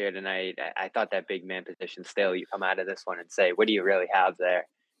issues here tonight. I thought that big man position still, you come out of this one and say, what do you really have there?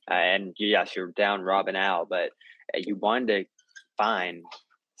 And yes, you're down Rob and Al, but you wanted to find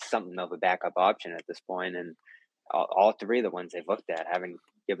something of a backup option at this point, and all three of the ones they've looked at haven't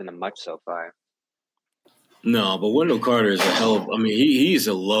given them much so far. No, but Wendell Carter is he's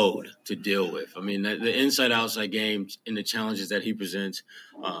a load to deal with. I mean, the inside-outside game and the challenges that he presents,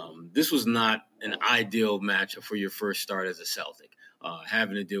 this was not an ideal matchup for your first start as a Celtic,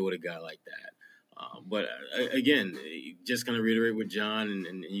 having to deal with a guy like that. But again, just kind of reiterate what John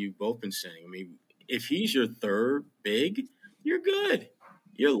and you both been saying. I mean, if he's your third big, you're good.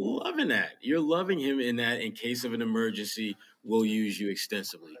 You're loving that. You're loving him in case of an emergency will use you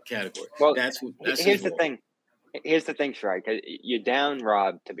extensively category. Well, that's here's the thing. Here's the thing, Shrike. You're down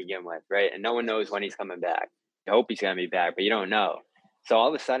Rob to begin with, right? And no one knows when he's coming back. You hope he's going to be back, but you don't know. So all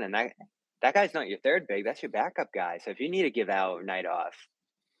of a sudden, that guy's not your third big. That's your backup guy. So if you need to give Al a night off,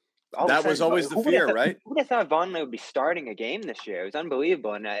 that was always the fear, right? Who would have thought Vonleh would be starting a game this year? It was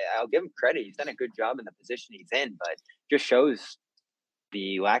unbelievable, and I'll give him credit. He's done a good job in the position he's in, but just shows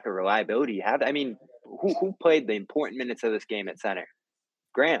the lack of reliability you have. I mean, who played the important minutes of this game at center?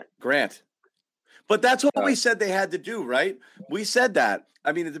 Grant. But that's what we said they had to do, right? We said that.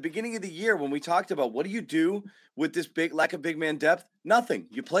 I mean, at the beginning of the year when we talked about what do you do with this big lack of big man depth? Nothing.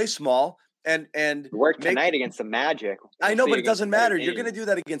 You play small and work tonight against the Magic. I know, but it doesn't matter. You're going to do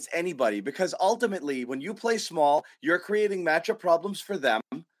that against anybody because ultimately when you play small, you're creating matchup problems for them.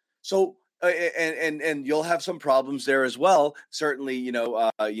 So and you'll have some problems there as well. Certainly, in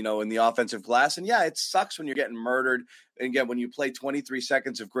the offensive glass. And yeah, it sucks when you're getting murdered. And again, when you play 23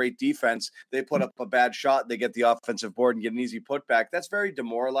 seconds of great defense, they put up a bad shot, they get the offensive board and get an easy putback. That's very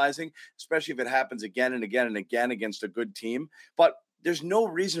demoralizing, especially if it happens again and again and again against a good team. But there's no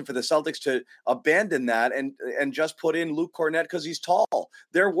reason for the Celtics to abandon that and just put in Luke Cornett because he's tall.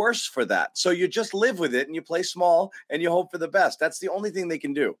 They're worse for that. So you just live with it and you play small and you hope for the best. That's the only thing they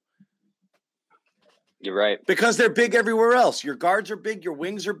can do. You're right. Because they're big everywhere else. Your guards are big, your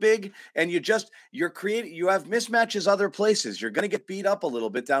wings are big, and you have mismatches other places. You're going to get beat up a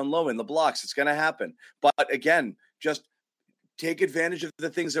little bit down low in the blocks. It's going to happen. But again, just take advantage of the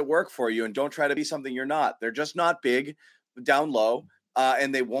things that work for you and don't try to be something you're not. They're just not big down low,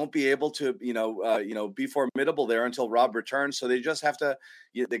 and they won't be able to, be formidable there until Rob returns. So they just have to,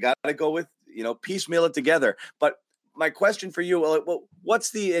 they got to go with, piecemeal it together. But my question for you,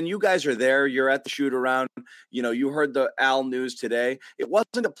 and you guys are there, you're at the shoot around, you heard the Al news today. It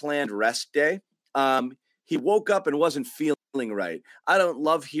wasn't a planned rest day. He woke up and wasn't feeling right. I don't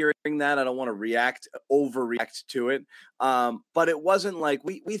love hearing that. I don't want to overreact to it. But it wasn't like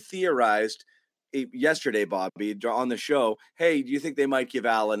we theorized yesterday, Bobby, on the show, hey, do you think they might give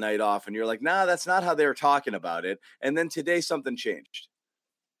Al a night off? And you're like, nah, that's not how they were talking about it. And then today something changed.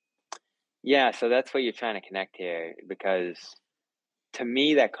 Yeah, so that's what you're trying to connect here, because to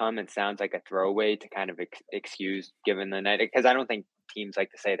me that comment sounds like a throwaway to kind of excuse given the night, because I don't think teams like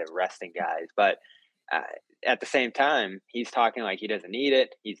to say they're resting guys, but at the same time, he's talking like he doesn't need it.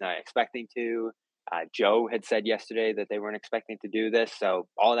 He's not expecting to. Joe had said yesterday that they weren't expecting to do this, so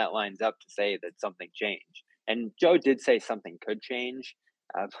all that lines up to say that something changed. And Joe did say something could change,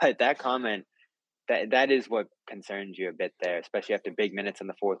 but that comment, that is what concerns you a bit there, especially after big minutes in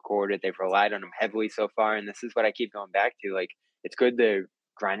the fourth quarter. They've relied on him heavily so far, and this is what I keep going back to. Like, it's good they're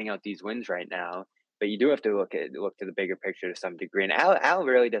grinding out these wins right now, but you do have to look to the bigger picture to some degree. And Al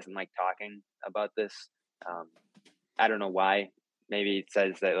really doesn't like talking about this. I don't know why. Maybe it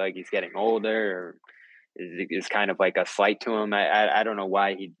says that like he's getting older, or is kind of like a slight to him. I don't know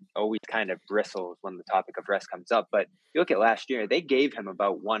why he always kind of bristles when the topic of rest comes up. But you look at last year, they gave him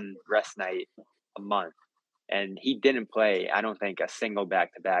about one rest night a month, and he didn't play, I don't think, a single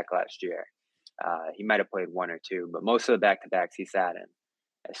back-to-back last year. He might have played one or two, but most of the back-to-backs he sat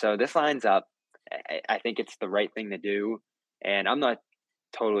in. So this lines up. I think it's the right thing to do, and I'm not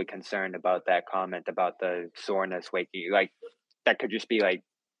totally concerned about that comment about the soreness waking. Like, that could just be like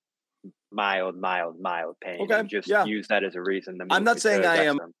mild pain. Okay, just use that as a reason to move. I'm not saying I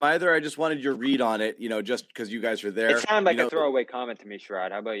am either. I just wanted your read on it, just because you guys are there. It sounded like a throwaway comment to me,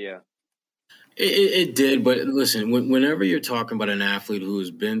 Sherrod. How about you? It did, but listen, whenever you're talking about an athlete who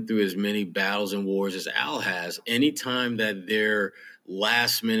has been through as many battles and wars as Al has, anytime that they're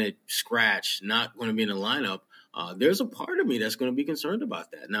last-minute scratch, not going to be in the lineup, there's a part of me that's going to be concerned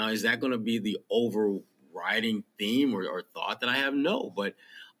about that. Now, is that going to be the overriding theme or thought that I have? No, but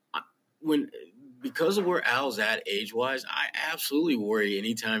because of where Al's at age-wise, I absolutely worry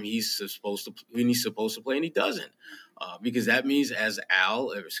anytime he's supposed to play and he doesn't. Because that means as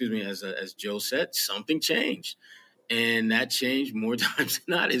Joe said, something changed. And that change more times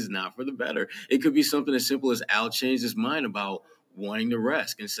than not is not for the better. It could be something as simple as Al changed his mind about wanting to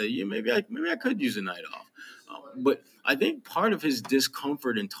rest and say, yeah, maybe I could use a night off. But I think part of his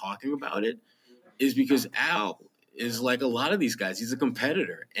discomfort in talking about it is because Al is like a lot of these guys. He's a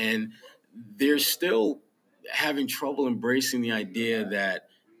competitor, and they're still having trouble embracing the idea that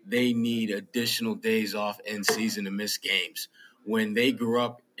they need additional days off in season to miss games. When they grew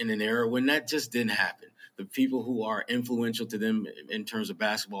up in an era when that just didn't happen. The people who are influential to them in terms of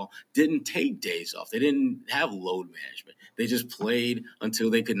basketball didn't take days off. They didn't have load management. They just played until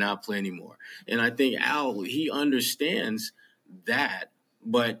they could not play anymore. And I think Al, he understands that,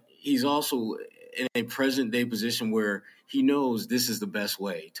 but he's also in a present day position where He knows this is the best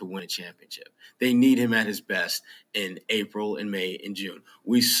way to win a championship. They need him at his best in April and May and June.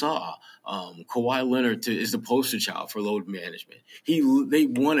 We saw Kawhi Leonard is the poster child for load management. They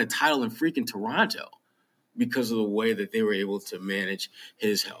won a title in freaking Toronto because of the way that they were able to manage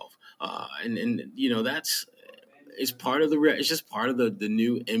his health. It's part of it's just part of the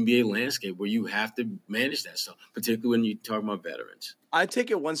new NBA landscape where you have to manage that stuff, particularly when you talk about veterans. I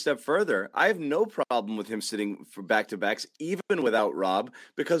take it one step further. I have no problem with him sitting for back-to-backs, even without Rob,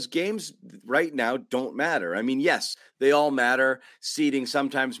 because games right now don't matter. I mean, yes, they all matter. Seeding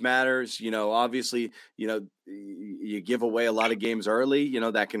sometimes matters. Obviously, you give away a lot of games early,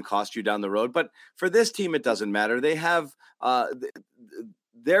 that can cost you down the road. But for this team, it doesn't matter. They have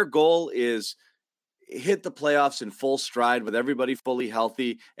their goal is hit the playoffs in full stride with everybody fully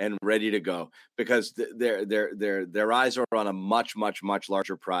healthy and ready to go, because their eyes are on a much, much, much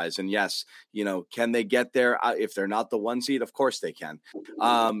larger prize. And yes, can they get there if they're not the 1 seed? Of course they can.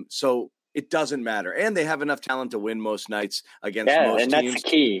 So it doesn't matter. And they have enough talent to win most nights against most teams. And that's the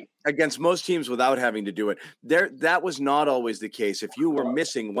key. Against most teams without having to do it. That was not always the case. If you were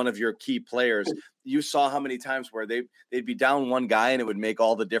missing one of your key players, you saw how many times where they'd be down one guy and it would make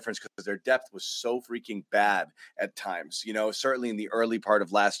all the difference because their depth was so freaking bad at times. Certainly in the early part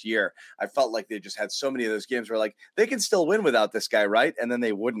of last year, I felt like they just had so many of those games where like they can still win without this guy, right? And then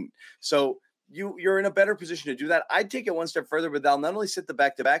they wouldn't. So you're in a better position to do that. I'd take it one step further, but they'll not only sit the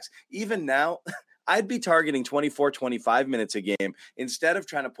back-to-backs, even now, I'd be targeting 24, 25 minutes a game instead of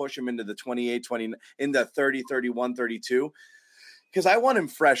trying to push him into the 28, 20, in the 30, 31, 32, because I want him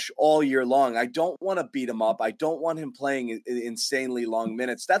fresh all year long. I don't want to beat him up. I don't want him playing insanely long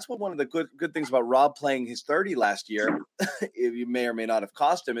minutes. That's what one of the good things about Rob playing his 30 last year, you may or may not have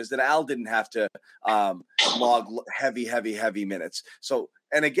cost him, is that Al didn't have to log heavy minutes. So,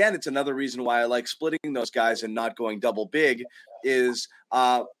 and again, it's another reason why I like splitting those guys and not going double big is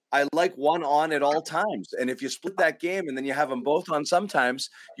I like one on at all times. And if you split that game and then you have them both on sometimes,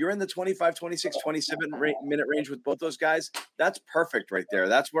 you're in the 25, 26, 27 minute range with both those guys. That's perfect right there.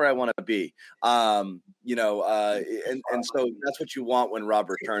 That's where I want to be. And so that's what you want when Rob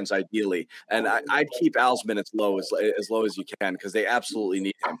returns, ideally. And I'd keep Al's minutes low as low as you can, because they absolutely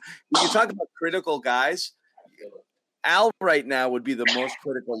need him. When you talk about critical guys, Al right now would be the most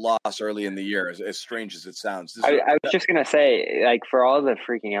critical loss early in the year, as strange as it sounds. I was just going to say, like, for all the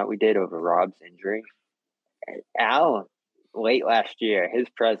freaking out we did over Rob's injury, Al, late last year, his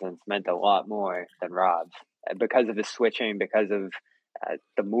presence meant a lot more than Rob's because of his switching, because of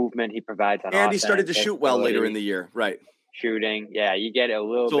the movement he provides on offense. And he started to shoot well later in the year, right? Shooting, yeah, you get a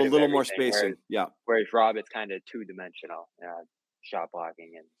little more spacing, Whereas Rob, it's kind of two-dimensional, shot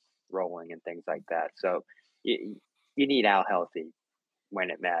blocking and rolling and things like that. So you need Al healthy when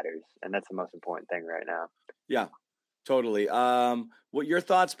it matters, and that's the most important thing right now. Yeah, totally. What your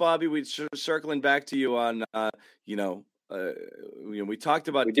thoughts, Bobby? We're circling back to you on, we talked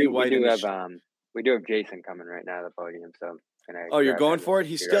about we do have Jason coming right now to the podium. So you're going for it?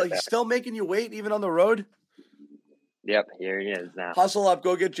 He's still making you wait even on the road. Yep, here he is now. Hustle up,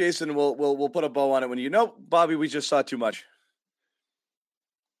 go get Jason. We'll put a bow on it when Bobby. We just saw too much.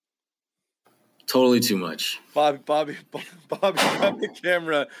 Totally too much. Bobby, got the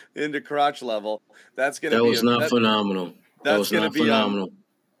camera into crotch level. That was not phenomenal. That was not phenomenal.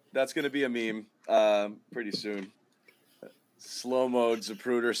 That's going to be a meme pretty soon. Slow mode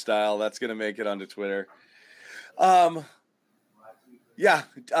Zapruder style. That's going to make it onto Twitter. I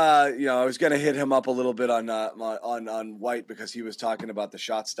was going to hit him up a little bit on White because he was talking about the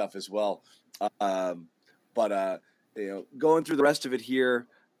shot stuff as well. But going through the rest of it here.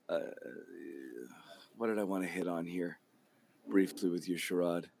 What did I want to hit on here briefly with you,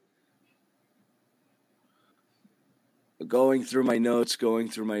 Sherrod? Going through my notes.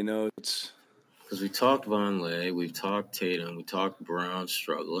 Because we talked Vonleh, we've talked Tatum, we talked Brown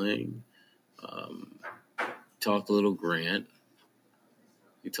struggling, talked a little Grant,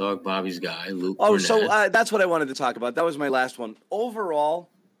 we talked Bobby's guy, Luke Cornett. So that's what I wanted to talk about. That was my last one. Overall,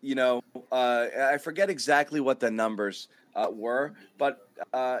 I forget exactly what the numbers were, but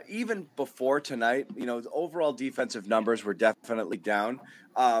even before tonight, the overall defensive numbers were definitely down.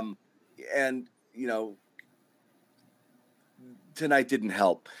 Tonight didn't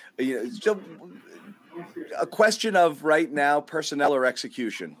help. So a question of right now, personnel or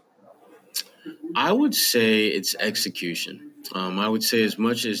execution? I would say it's execution. I would say as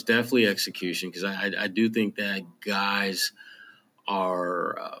much as definitely execution, because I do think that guys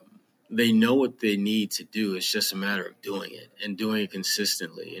are they know what they need to do. It's just a matter of doing it and doing it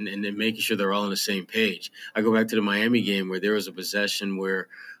consistently and then making sure they're all on the same page. I go back to the Miami game where there was a possession where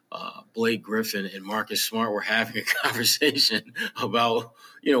Blake Griffin and Marcus Smart were having a conversation about,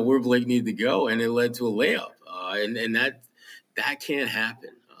 where Blake needed to go, and it led to a layup. And that can't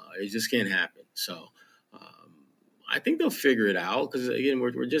happen. It just can't happen. So I think they'll figure it out because, again,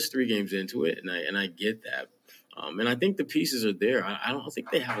 we're just 3 games into it, and I get that. And I think the pieces are there. I don't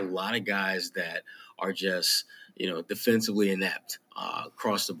think they have a lot of guys that are just, defensively inept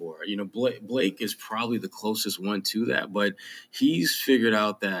across the board. Blake is probably the closest one to that, but he's figured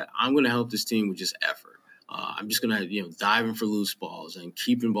out that I'm going to help this team with just effort. I'm just going to, diving for loose balls and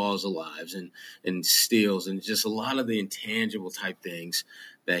keeping balls alive and steals and just a lot of the intangible type things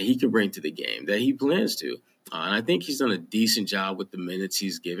that he can bring to the game that he plans to. And I think he's done a decent job with the minutes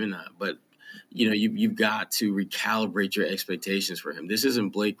he's given. But you've got to recalibrate your expectations for him. This isn't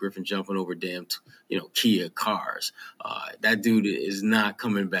Blake Griffin jumping over damn, Kia cars. That dude is not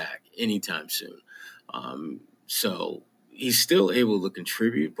coming back anytime soon. So he's still able to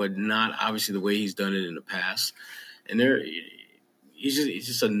contribute, but not obviously the way he's done it in the past. And he's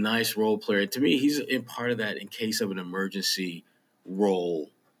just a nice role player. To me, he's in part of that in case of an emergency role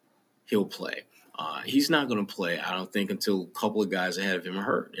he'll play. He's not going to play, I don't think, until a couple of guys ahead of him are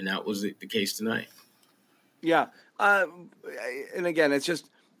hurt, and that was the case tonight. Yeah, and again, it's just,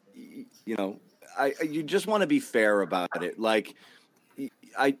 you just want to be fair about it. Like,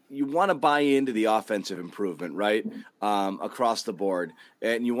 you want to buy into the offensive improvement, right, across the board,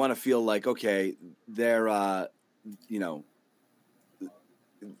 and you want to feel like, okay, they're,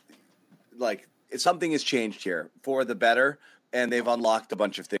 like something has changed here for the better, and they've unlocked a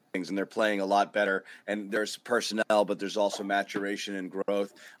bunch of things, and they're playing a lot better, and there's personnel, but there's also maturation and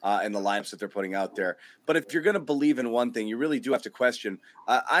growth in the lineups that they're putting out there. But if you're going to believe in one thing, you really do have to question.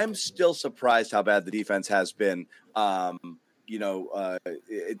 I'm still surprised how bad the defense has been, to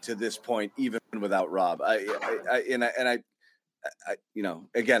this point, even without Rob. Again,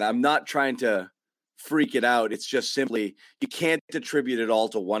 I'm not trying to freak it out. It's just simply you can't attribute it all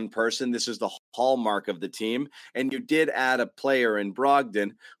to one person. This is the hallmark of the team. And you did add a player in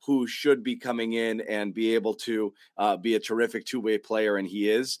Brogdon who should be coming in and be able to be a terrific two-way player, and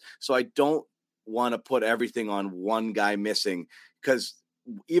he is. So I don't want to put everything on one guy missing, because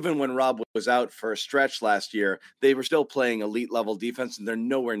even when Rob was out for a stretch last year, they were still playing elite level defense, and they're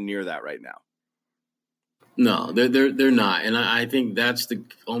nowhere near that right now. No, they're not, and I think that's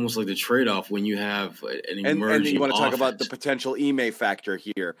almost like the trade-off when you have an emerging and you want to talk offense. about the potential Ime factor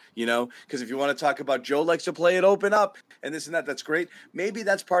here, because if you want to talk about Joe likes to play it open up and this and that, that's great. Maybe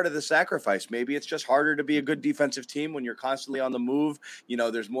that's part of the sacrifice. Maybe it's just harder to be a good defensive team when you're constantly on the move.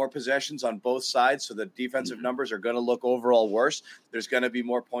 There's more possessions on both sides, so the defensive numbers are going to look overall worse. There's going to be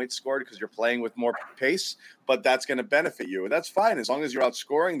more points scored because you're playing with more pace, but that's going to benefit you, and that's fine as long as you're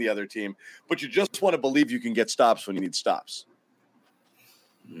outscoring the other team. But you just want to believe you can get stops when you need stops.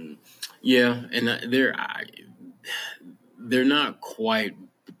 Yeah, and they're not quite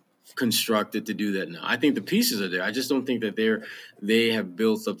constructed to do that now. I think the pieces are there. I just don't think that they have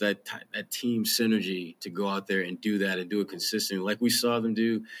built up that team synergy to go out there and do that and do it consistently, like we saw them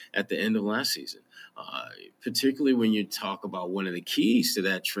do at the end of last season. Particularly when you talk about one of the keys to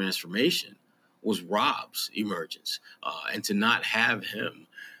that transformation was Rob's emergence, and to not have him,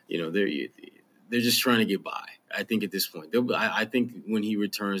 they're just trying to get by. I think at this point, I think when he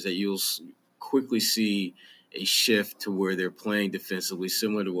returns, that you'll quickly see a shift to where they're playing defensively,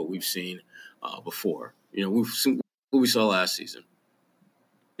 similar to what we've seen before. We've seen what we saw last season.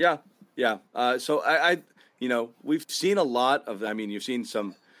 Yeah. So I we've seen a lot of. I mean, you've seen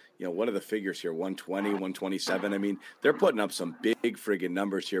some. What are the figures here? 120, 127. I mean, they're putting up some big friggin'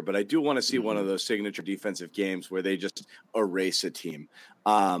 numbers here. But I do want to see one of those signature defensive games where they just erase a team.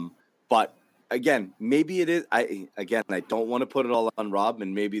 But again, maybe it is. I don't want to put it all on Rob,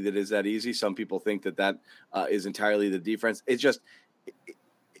 and maybe that is that easy. Some people think that is entirely the defense. It's just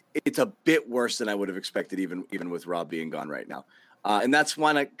it's a bit worse than I would have expected, even with Rob being gone right now. And that's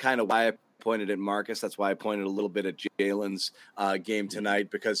kind of why I pointed at Marcus. That's why I pointed a little bit at Jalen's game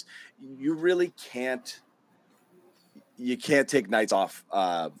tonight, because you really can't take nights off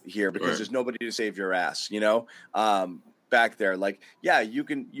here because there's nobody to save your ass. Back there, like, yeah, you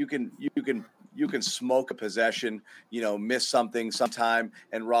can smoke a possession, miss something sometime,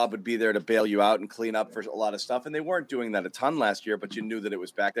 and Rob would be there to bail you out and clean up for a lot of stuff. And they weren't doing that a ton last year, but you knew that it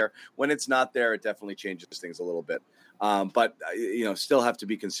was back there. When it's not there, it definitely changes things a little bit. But still have to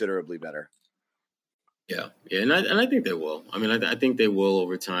be considerably better. Yeah, and I think they will. I mean, I think they will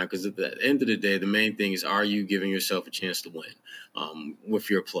over time, because at the end of the day, the main thing is, are you giving yourself a chance to win with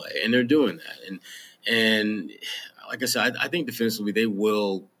your play? And they're doing that. And like I said, I think defensively they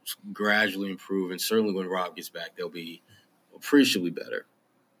will gradually improve, and certainly when Rob gets back, they'll be appreciably better.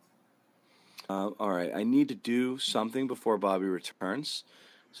 All right. I need to do something before Bobby returns.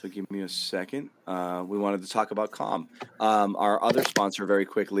 So give me a second. We wanted to talk about Calm, our other sponsor, very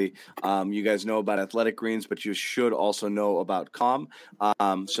quickly. You guys know about Athletic Greens, but you should also know about Calm.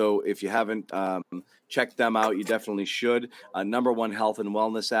 So if you haven't checked them out, you definitely should. Number one health and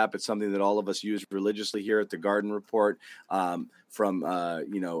wellness app. It's something that all of us use religiously here at the Garden Report. From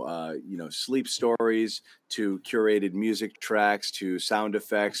sleep stories to curated music tracks to sound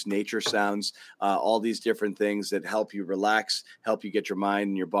effects, nature sounds, all these different things that help you relax, help you get your mind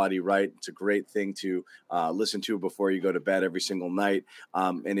and your body right. It's a great thing to listen to before you go to bed every single night.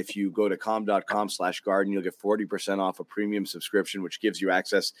 And if you go to calm.com/garden, you'll get 40% off a premium subscription, which gives you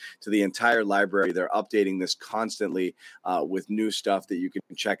access to the entire library. They're updating this constantly with new stuff that you can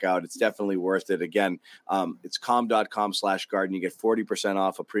check out. It's definitely worth it. Again, it's calm.com/garden. You get 40%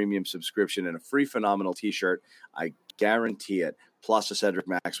 off a premium subscription and a free phenomenal t-shirt. I guarantee it. Plus a Cedric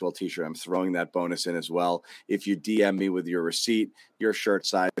Maxwell t-shirt. I'm throwing that bonus in as well. If you DM me with your receipt, your shirt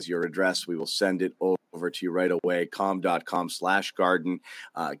size, your address, we will send it over to you right away. calm.com/garden.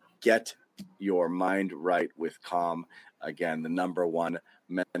 Get your mind right with Calm. Again, the number one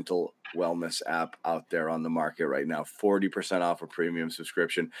mental wellness app out there on the market right now. 40% off a premium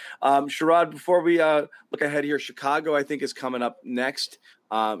subscription. Sherrod, before we look ahead here, Chicago, I think, is coming up next.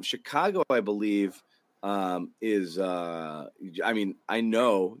 Chicago, I believe, is I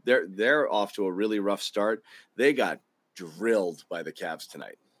know they're off to a really rough start. They got drilled by the Cavs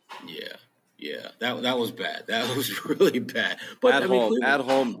tonight. Yeah, that was bad. That was really bad. But at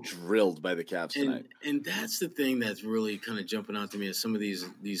home, drilled by the Cavs tonight. And that's the thing that's really kind of jumping out to me is some of these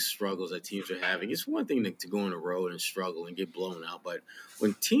struggles that teams are having. It's one thing to go on the road and struggle and get blown out, but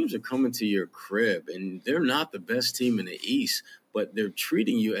when teams are coming to your crib and they're not the best team in the East, but they're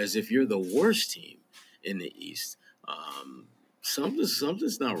treating you as if you're the worst team in the East,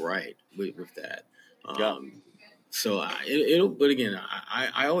 something's not right with that. So but again,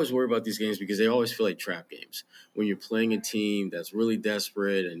 I always worry about these games because they always feel like trap games when you're playing a team that's really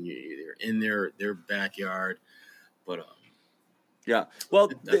desperate and you're in their backyard. But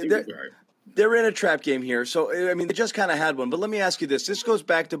they're in a trap game here. So I mean, they just kind of had one. But let me ask you this: this goes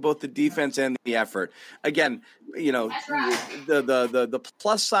back to both the defense and the effort. Again, the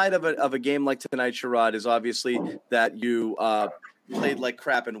plus side of a game like tonight, Sherrod, is obviously that you played like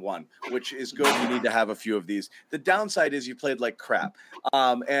crap and won, which is good. You need to have a few of these. The downside is you played like crap.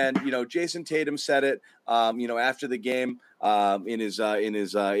 And Jason Tatum said it, after the game, in his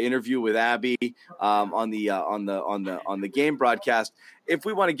interview with Abby, on the game broadcast. If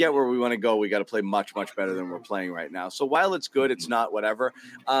we want to get where we want to go, we got to play much, much better than we're playing right now. So while it's good, it's not whatever.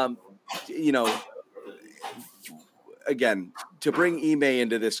 Again, to bring Ime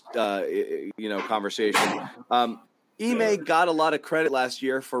into this, conversation, Ime got a lot of credit last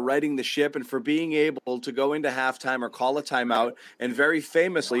year for righting the ship and for being able to go into halftime or call a timeout and very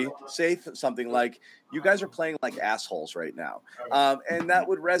famously say something like, you guys are playing like assholes right now. And that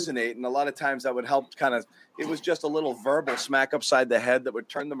would resonate. And a lot of times that would help it was just a little verbal smack upside the head that would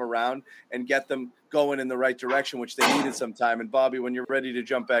turn them around and get them going in the right direction, which they needed some time. And Bobby, when you're ready to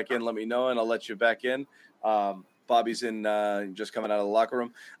jump back in, let me know and I'll let you back in. Bobby's in just coming out of the locker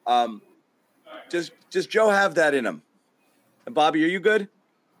room. Does Joe have that in him? And Bobby, are you good?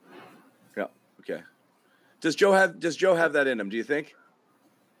 Yeah. Okay. Does Joe have that in him? Do you think?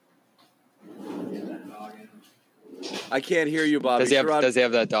 I can't hear you, Bobby. Does he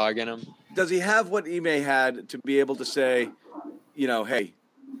have that dog in him? Does he have what Ime had to be able to say, hey,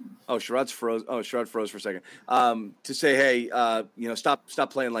 Sherrod froze for a second. To say, hey,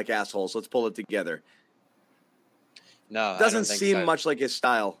 stop playing like assholes. Let's pull it together. No, doesn't seem much like his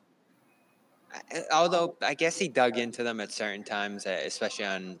style. Although I guess he dug into them at certain times, especially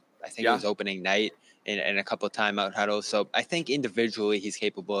on, I think it was opening night in a couple of timeout huddles. So I think individually he's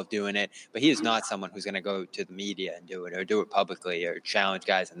capable of doing it, but he is not someone who's going to go to the media and do it or do it publicly or challenge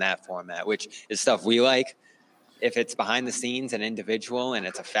guys in that format, which is stuff we like. If it's behind the scenes and individual and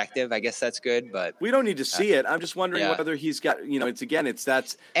it's effective, I guess that's good. But we don't need to see it. I'm just wondering whether he's got,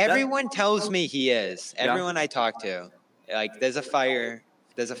 everyone tells me he is. Everyone I talk to, like there's a fiery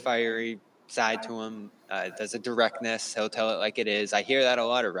side to him. There's a directness. He'll tell it like it is. I hear that a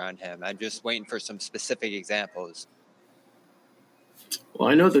lot around him. I'm just waiting for some specific examples. Well,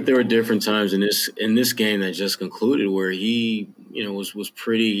 I know that there were different times in this game that just concluded where he, was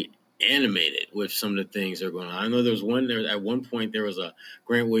pretty animated with some of the things that are going on. I know at one point there was a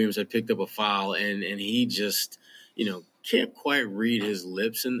Grant Williams that picked up a foul and he just, can't quite read his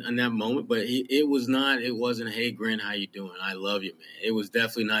lips in that moment, but it wasn't, hey, Grant, how you doing? I love you, man. It was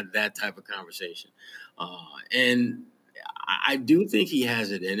definitely not that type of conversation. And I do think he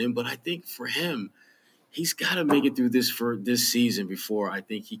has it in him, but I think for him, he's got to make it through this season before I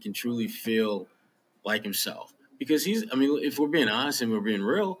think he can truly feel like himself. Because if we're being honest and we're being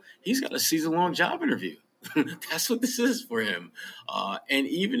real, he's got a season-long job interview. That's what this is for him. And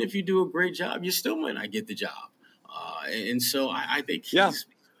even if you do a great job, you still might not get the job. And so I think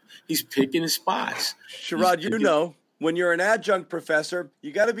he's picking his spots. Sherrod, when you're an adjunct professor,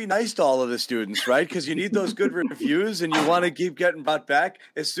 you got to be nice to all of the students, right? Because you need those good reviews and you want to keep getting brought back.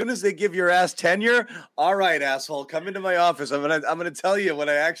 As soon as they give your ass tenure, all right, asshole, come into my office. I'm gonna tell you what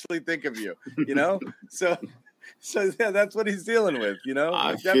I actually think of you. So yeah, that's what he's dealing with.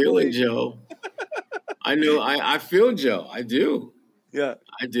 I feel it, Joe. I know. I feel Joe. I do. Yeah,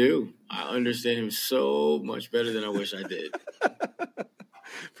 I do. I understand him so much better than I wish I did.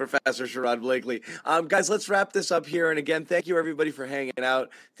 Professor Sherrod Blakely. Guys, let's wrap this up here. And again, thank you everybody for hanging out.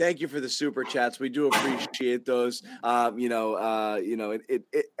 Thank you for the super chats. We do appreciate those. It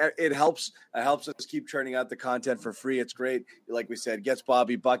helps us keep churning out the content for free. It's great. Like we said, gets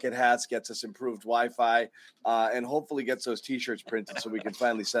Bobby bucket hats, gets us improved Wi-Fi, and hopefully gets those T-shirts printed so we can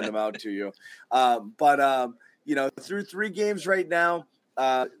finally send them out to you. Through 3 games right now,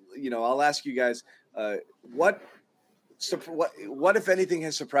 I'll ask you guys, what if anything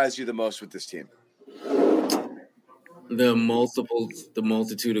has surprised you the most with this team? The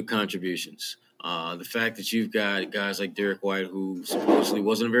multitude of contributions. The fact that you've got guys like Derek White, who supposedly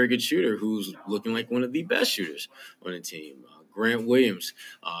wasn't a very good shooter, who's looking like one of the best shooters on the team. Grant Williams,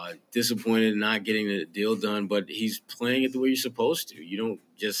 disappointed in not getting the deal done, but he's playing it the way you're supposed to. You don't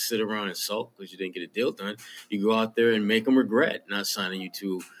just sit around and sulk because you didn't get a deal done. You go out there and make them regret not signing you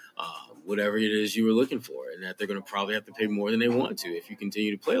to whatever it is you were looking for, and that they're going to probably have to pay more than they want to if you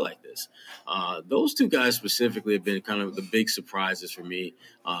continue to play like this. Those 2 guys specifically have been kind of the big surprises for me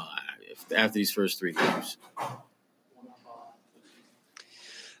after these first 3 games.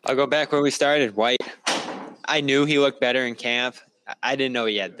 I'll go back where we started. White. I knew he looked better in camp. I didn't know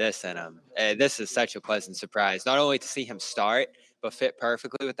he had this in him. This is such a pleasant surprise, not only to see him start, but fit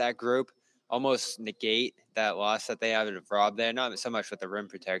perfectly with that group. Almost negate that loss that they have of Rob there. Not so much with the rim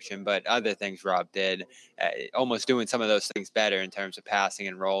protection, but other things Rob did. Almost doing some of those things better in terms of passing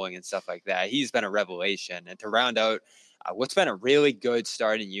and rolling and stuff like that. He's been a revelation. And to round out what's been a really good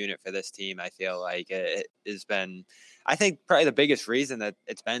starting unit for this team, I feel like it has been, I think, probably the biggest reason that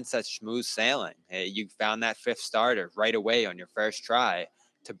it's been such smooth sailing. You found that 5th starter right away on your first try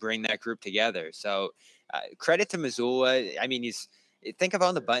to bring that group together. So credit to Mazzulla. I mean, think of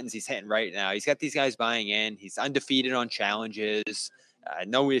all the buttons he's hitting right now. He's got these guys buying in. He's undefeated on challenges.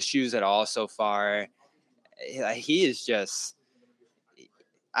 No issues at all so far. He is just,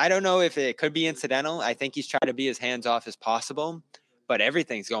 I don't know if it could be incidental. I think he's trying to be as hands-off as possible, but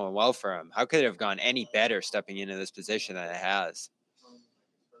everything's going well for him. How could it have gone any better stepping into this position than it has?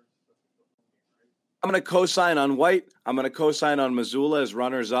 I'm going to co-sign on White. I'm going to co-sign on Mazzulla as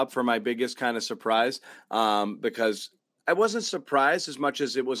runners-up for my biggest kind of surprise because I wasn't surprised as much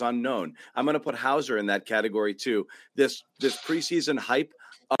as it was unknown. I'm going to put Hauser in that category too. This preseason hype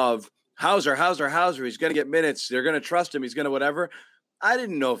of Hauser, he's going to get minutes. They're going to trust him. He's going to whatever. I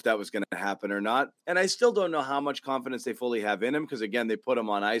didn't know if that was going to happen or not. And I still don't know how much confidence they fully have in him because, again, they put him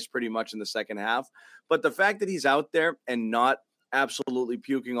on ice pretty much in the second half. But the fact that he's out there and not absolutely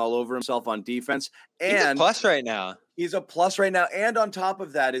puking all over himself on defense. And he's a plus right now. He's a plus right now. And on top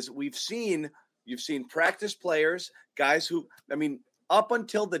of that is you've seen practice players, guys who, up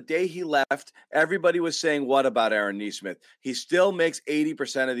until the day he left, everybody was saying, what about Aaron Nesmith? He still makes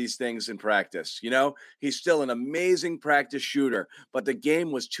 80% of these things in practice. He's still an amazing practice shooter, but the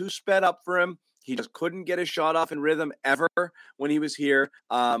game was too sped up for him. He just couldn't get a shot off in rhythm ever when he was here.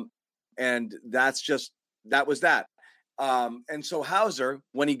 And that was that. And so Hauser,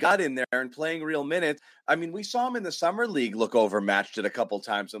 when he got in there and playing real minutes, we saw him in the summer league look overmatched it a couple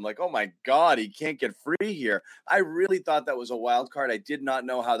times. I'm like, oh my God, he can't get free here. I really thought that was a wild card. I did not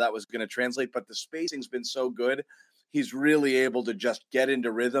know how that was going to translate, but the spacing's been so good. He's really able to just get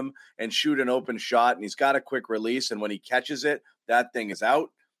into rhythm and shoot an open shot. And he's got a quick release. And when he catches it, that thing is out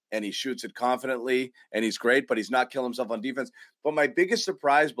and he shoots it confidently and he's great, but he's not killing himself on defense. But my biggest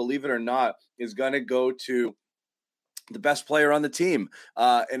surprise, believe it or not, is going to go to the best player on the team,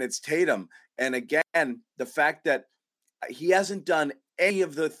 and it's Tatum. And again, the fact that he hasn't done any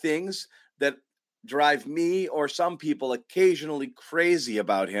of the things that drive me or some people occasionally crazy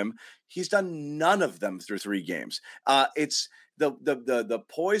about him. He's done none of them through 3 games. It's the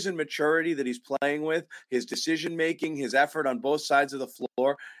poise and maturity that he's playing with, his decision-making, his effort on both sides of the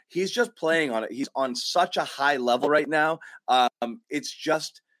floor. He's just playing on it. He's on such a high level right now. It's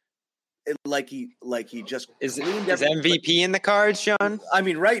just like he just is MVP in the cards, John? I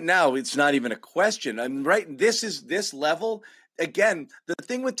mean, right now it's not even a question. I mean, this level. Again, the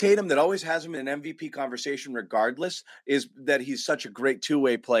thing with Tatum that always has him in an MVP conversation regardless is that he's such a great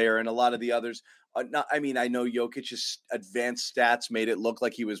two-way player, and a lot of the others I know Jokic's advanced stats made it look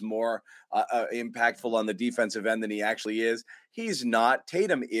like he was more impactful on the defensive end than he actually is. He's not.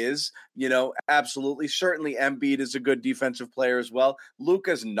 Tatum is, absolutely. Certainly Embiid is a good defensive player as well.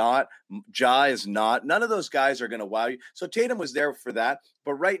 Luka's not. Ja is not. None of those guys are going to wow you. So Tatum was there for that.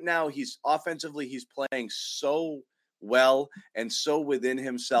 But right now he's playing so well and so within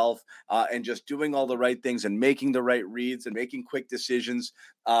himself and just doing all the right things and making the right reads and making quick decisions.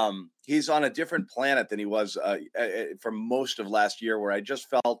 He's on a different planet than he was for most of last year, where I just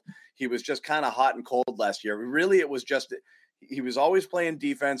felt he was just kind of hot and cold last year. Really, it was just he was always playing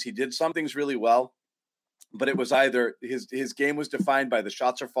defense. He did some things really well, but it was either his game was defined by the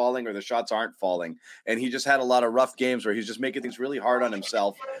shots are falling or the shots aren't falling. And he just had a lot of rough games where he's just making things really hard on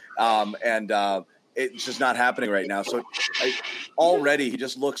himself. It's just not happening right now. So already he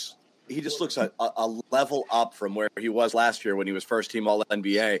just looks a level up from where he was last year when he was first team All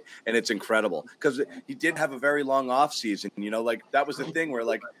NBA. And it's incredible because he did have a very long off season. That was the thing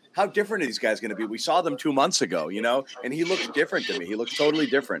where how different are these guys going to be? We saw them 2 months ago, and he looks different to me. He looks totally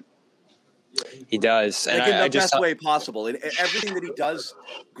different. He does. And in the best way possible. And everything that he does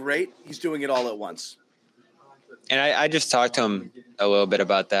great, he's doing it all at once. And I just talked to him a little bit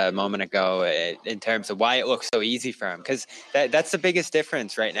about that a moment ago in terms of why it looks so easy for him. Because that's the biggest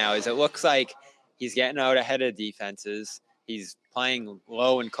difference right now is it looks like he's getting out ahead of defenses. He's playing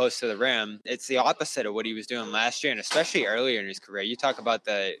low and close to the rim. It's the opposite of what he was doing last year, and especially earlier in his career. You talk about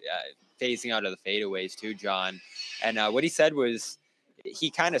the phasing out of the fadeaways too, John. And what he said was he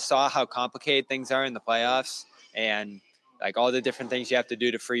kind of saw how complicated things are in the playoffs and all the different things you have to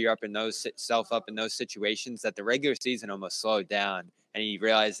do to free yourself up in those situations, that the regular season almost slowed down. And he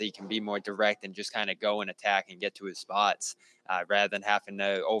realized that he can be more direct and just kind of go and attack and get to his spots rather than having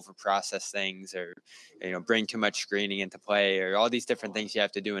to over-process things or, bring too much screening into play or all these different things you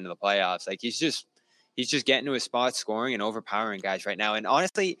have to do into the playoffs. He's just getting to his spot, scoring and overpowering guys right now. And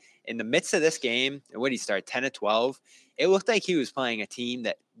honestly, in the midst of this game, what did he start, 10 of 12? It looked like he was playing a team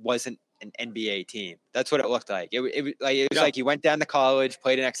that wasn't an NBA team. That's what it looked like. It was like he went down to college,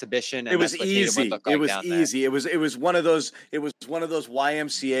 played an exhibition. And it was easy. It was easy. It was one of those. It was one of those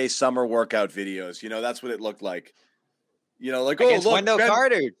YMCA summer workout videos. That's what it looked like. Against Wendell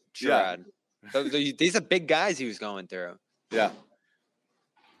Carter, Sherrod. Yeah. These are big guys he was going through. Yeah.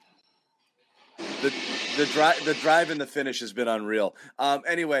 The drive and the finish has been unreal.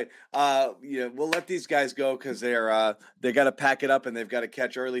 Anyway, we'll let these guys go because they got to pack it up and they've got to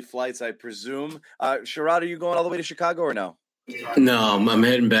catch early flights, I presume. Sherrod, are you going all the way to Chicago or no? No, I'm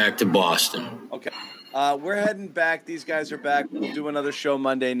heading back to Boston. Okay. We're heading back. These guys are back. We'll do another show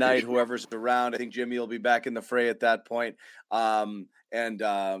Monday night. Whoever's around, I think Jimmy will be back in the fray at that point.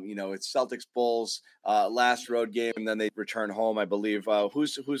 It's Celtics Bulls last road game, and then they return home, I believe.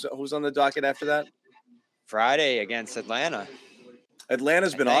 Who's on the docket after that? Friday against Atlanta.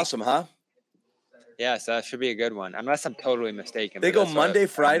 Atlanta's been awesome, huh? Yeah, so that should be a good one, unless I'm totally mistaken. They go Monday,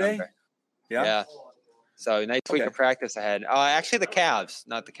 Friday? Yeah. So nice week of practice ahead. Actually, the Cavs,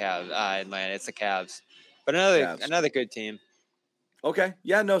 not the Cavs. Atlanta, it's the Cavs. But another good team. Okay.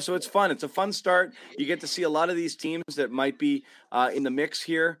 Yeah, no, so it's fun. It's a fun start. You get to see a lot of these teams that might be in the mix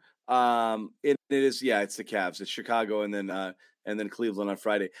here. It's the Cavs. It's Chicago and then Cleveland on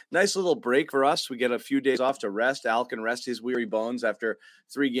Friday. Nice little break for us. We get a few days off to rest. Al can rest his weary bones after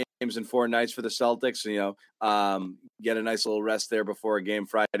 3 games and 4 nights for the Celtics. Get a nice little rest there before a game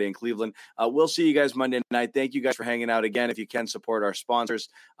Friday in Cleveland. We'll see you guys Monday night. Thank you guys for hanging out again. If you can support our sponsors,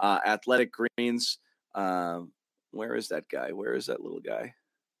 Athletic Greens. Where is that guy? Where is that little guy?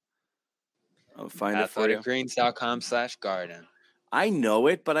 I'll find it for you. AthleticGreens.com/garden. I know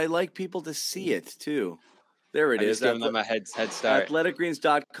it, but I like people to see it too. There it is. Just giving them a head start.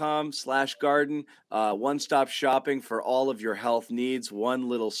 AthleticGreens.com/garden. One-stop shopping for all of your health needs. One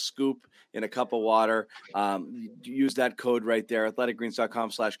little scoop in a cup of water. Use that code right there.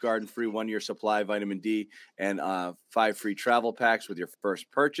 AthleticGreens.com/garden. Free 1-year supply of vitamin D and 5 free travel packs with your first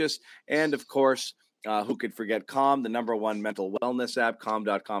purchase. And of course, who could forget Calm, the #1 mental wellness app,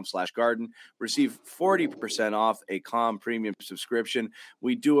 calm.com/garden. Receive 40% off a Calm premium subscription.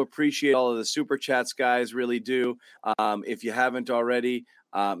 We do appreciate all of the super chats, guys, really do. If you haven't already,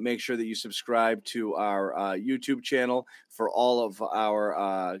 make sure that you subscribe to our YouTube channel for all of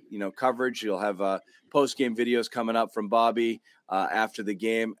our coverage. You'll have post-game videos coming up from Bobby after the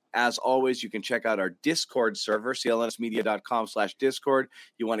game. As always, you can check out our Discord server, clnsmedia.com/Discord.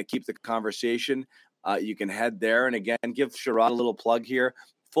 You want to keep the conversation, you can head there. And again, give Sherrod a little plug here.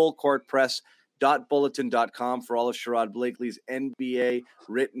 fullcourtpress.bulletin.com for all of Sherrod Blakely's NBA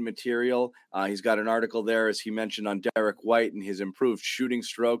written material. He's got an article there, as he mentioned, on Derek White and his improved shooting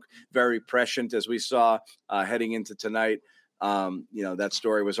stroke. Very prescient, as we saw heading into tonight. That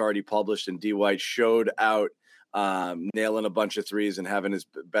story was already published, and D. White showed out, nailing a bunch of threes and having his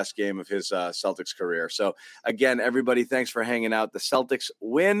best game of his Celtics career. So again, everybody, thanks for hanging out. The Celtics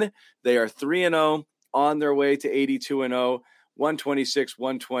win. They are 3-0 on their way to 82-0,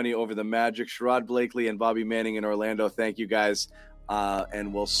 126-120 over the Magic. Sherrod Blakely and Bobby Manning in Orlando. Thank you guys.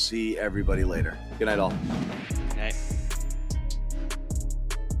 And we'll see everybody later. Good night, all.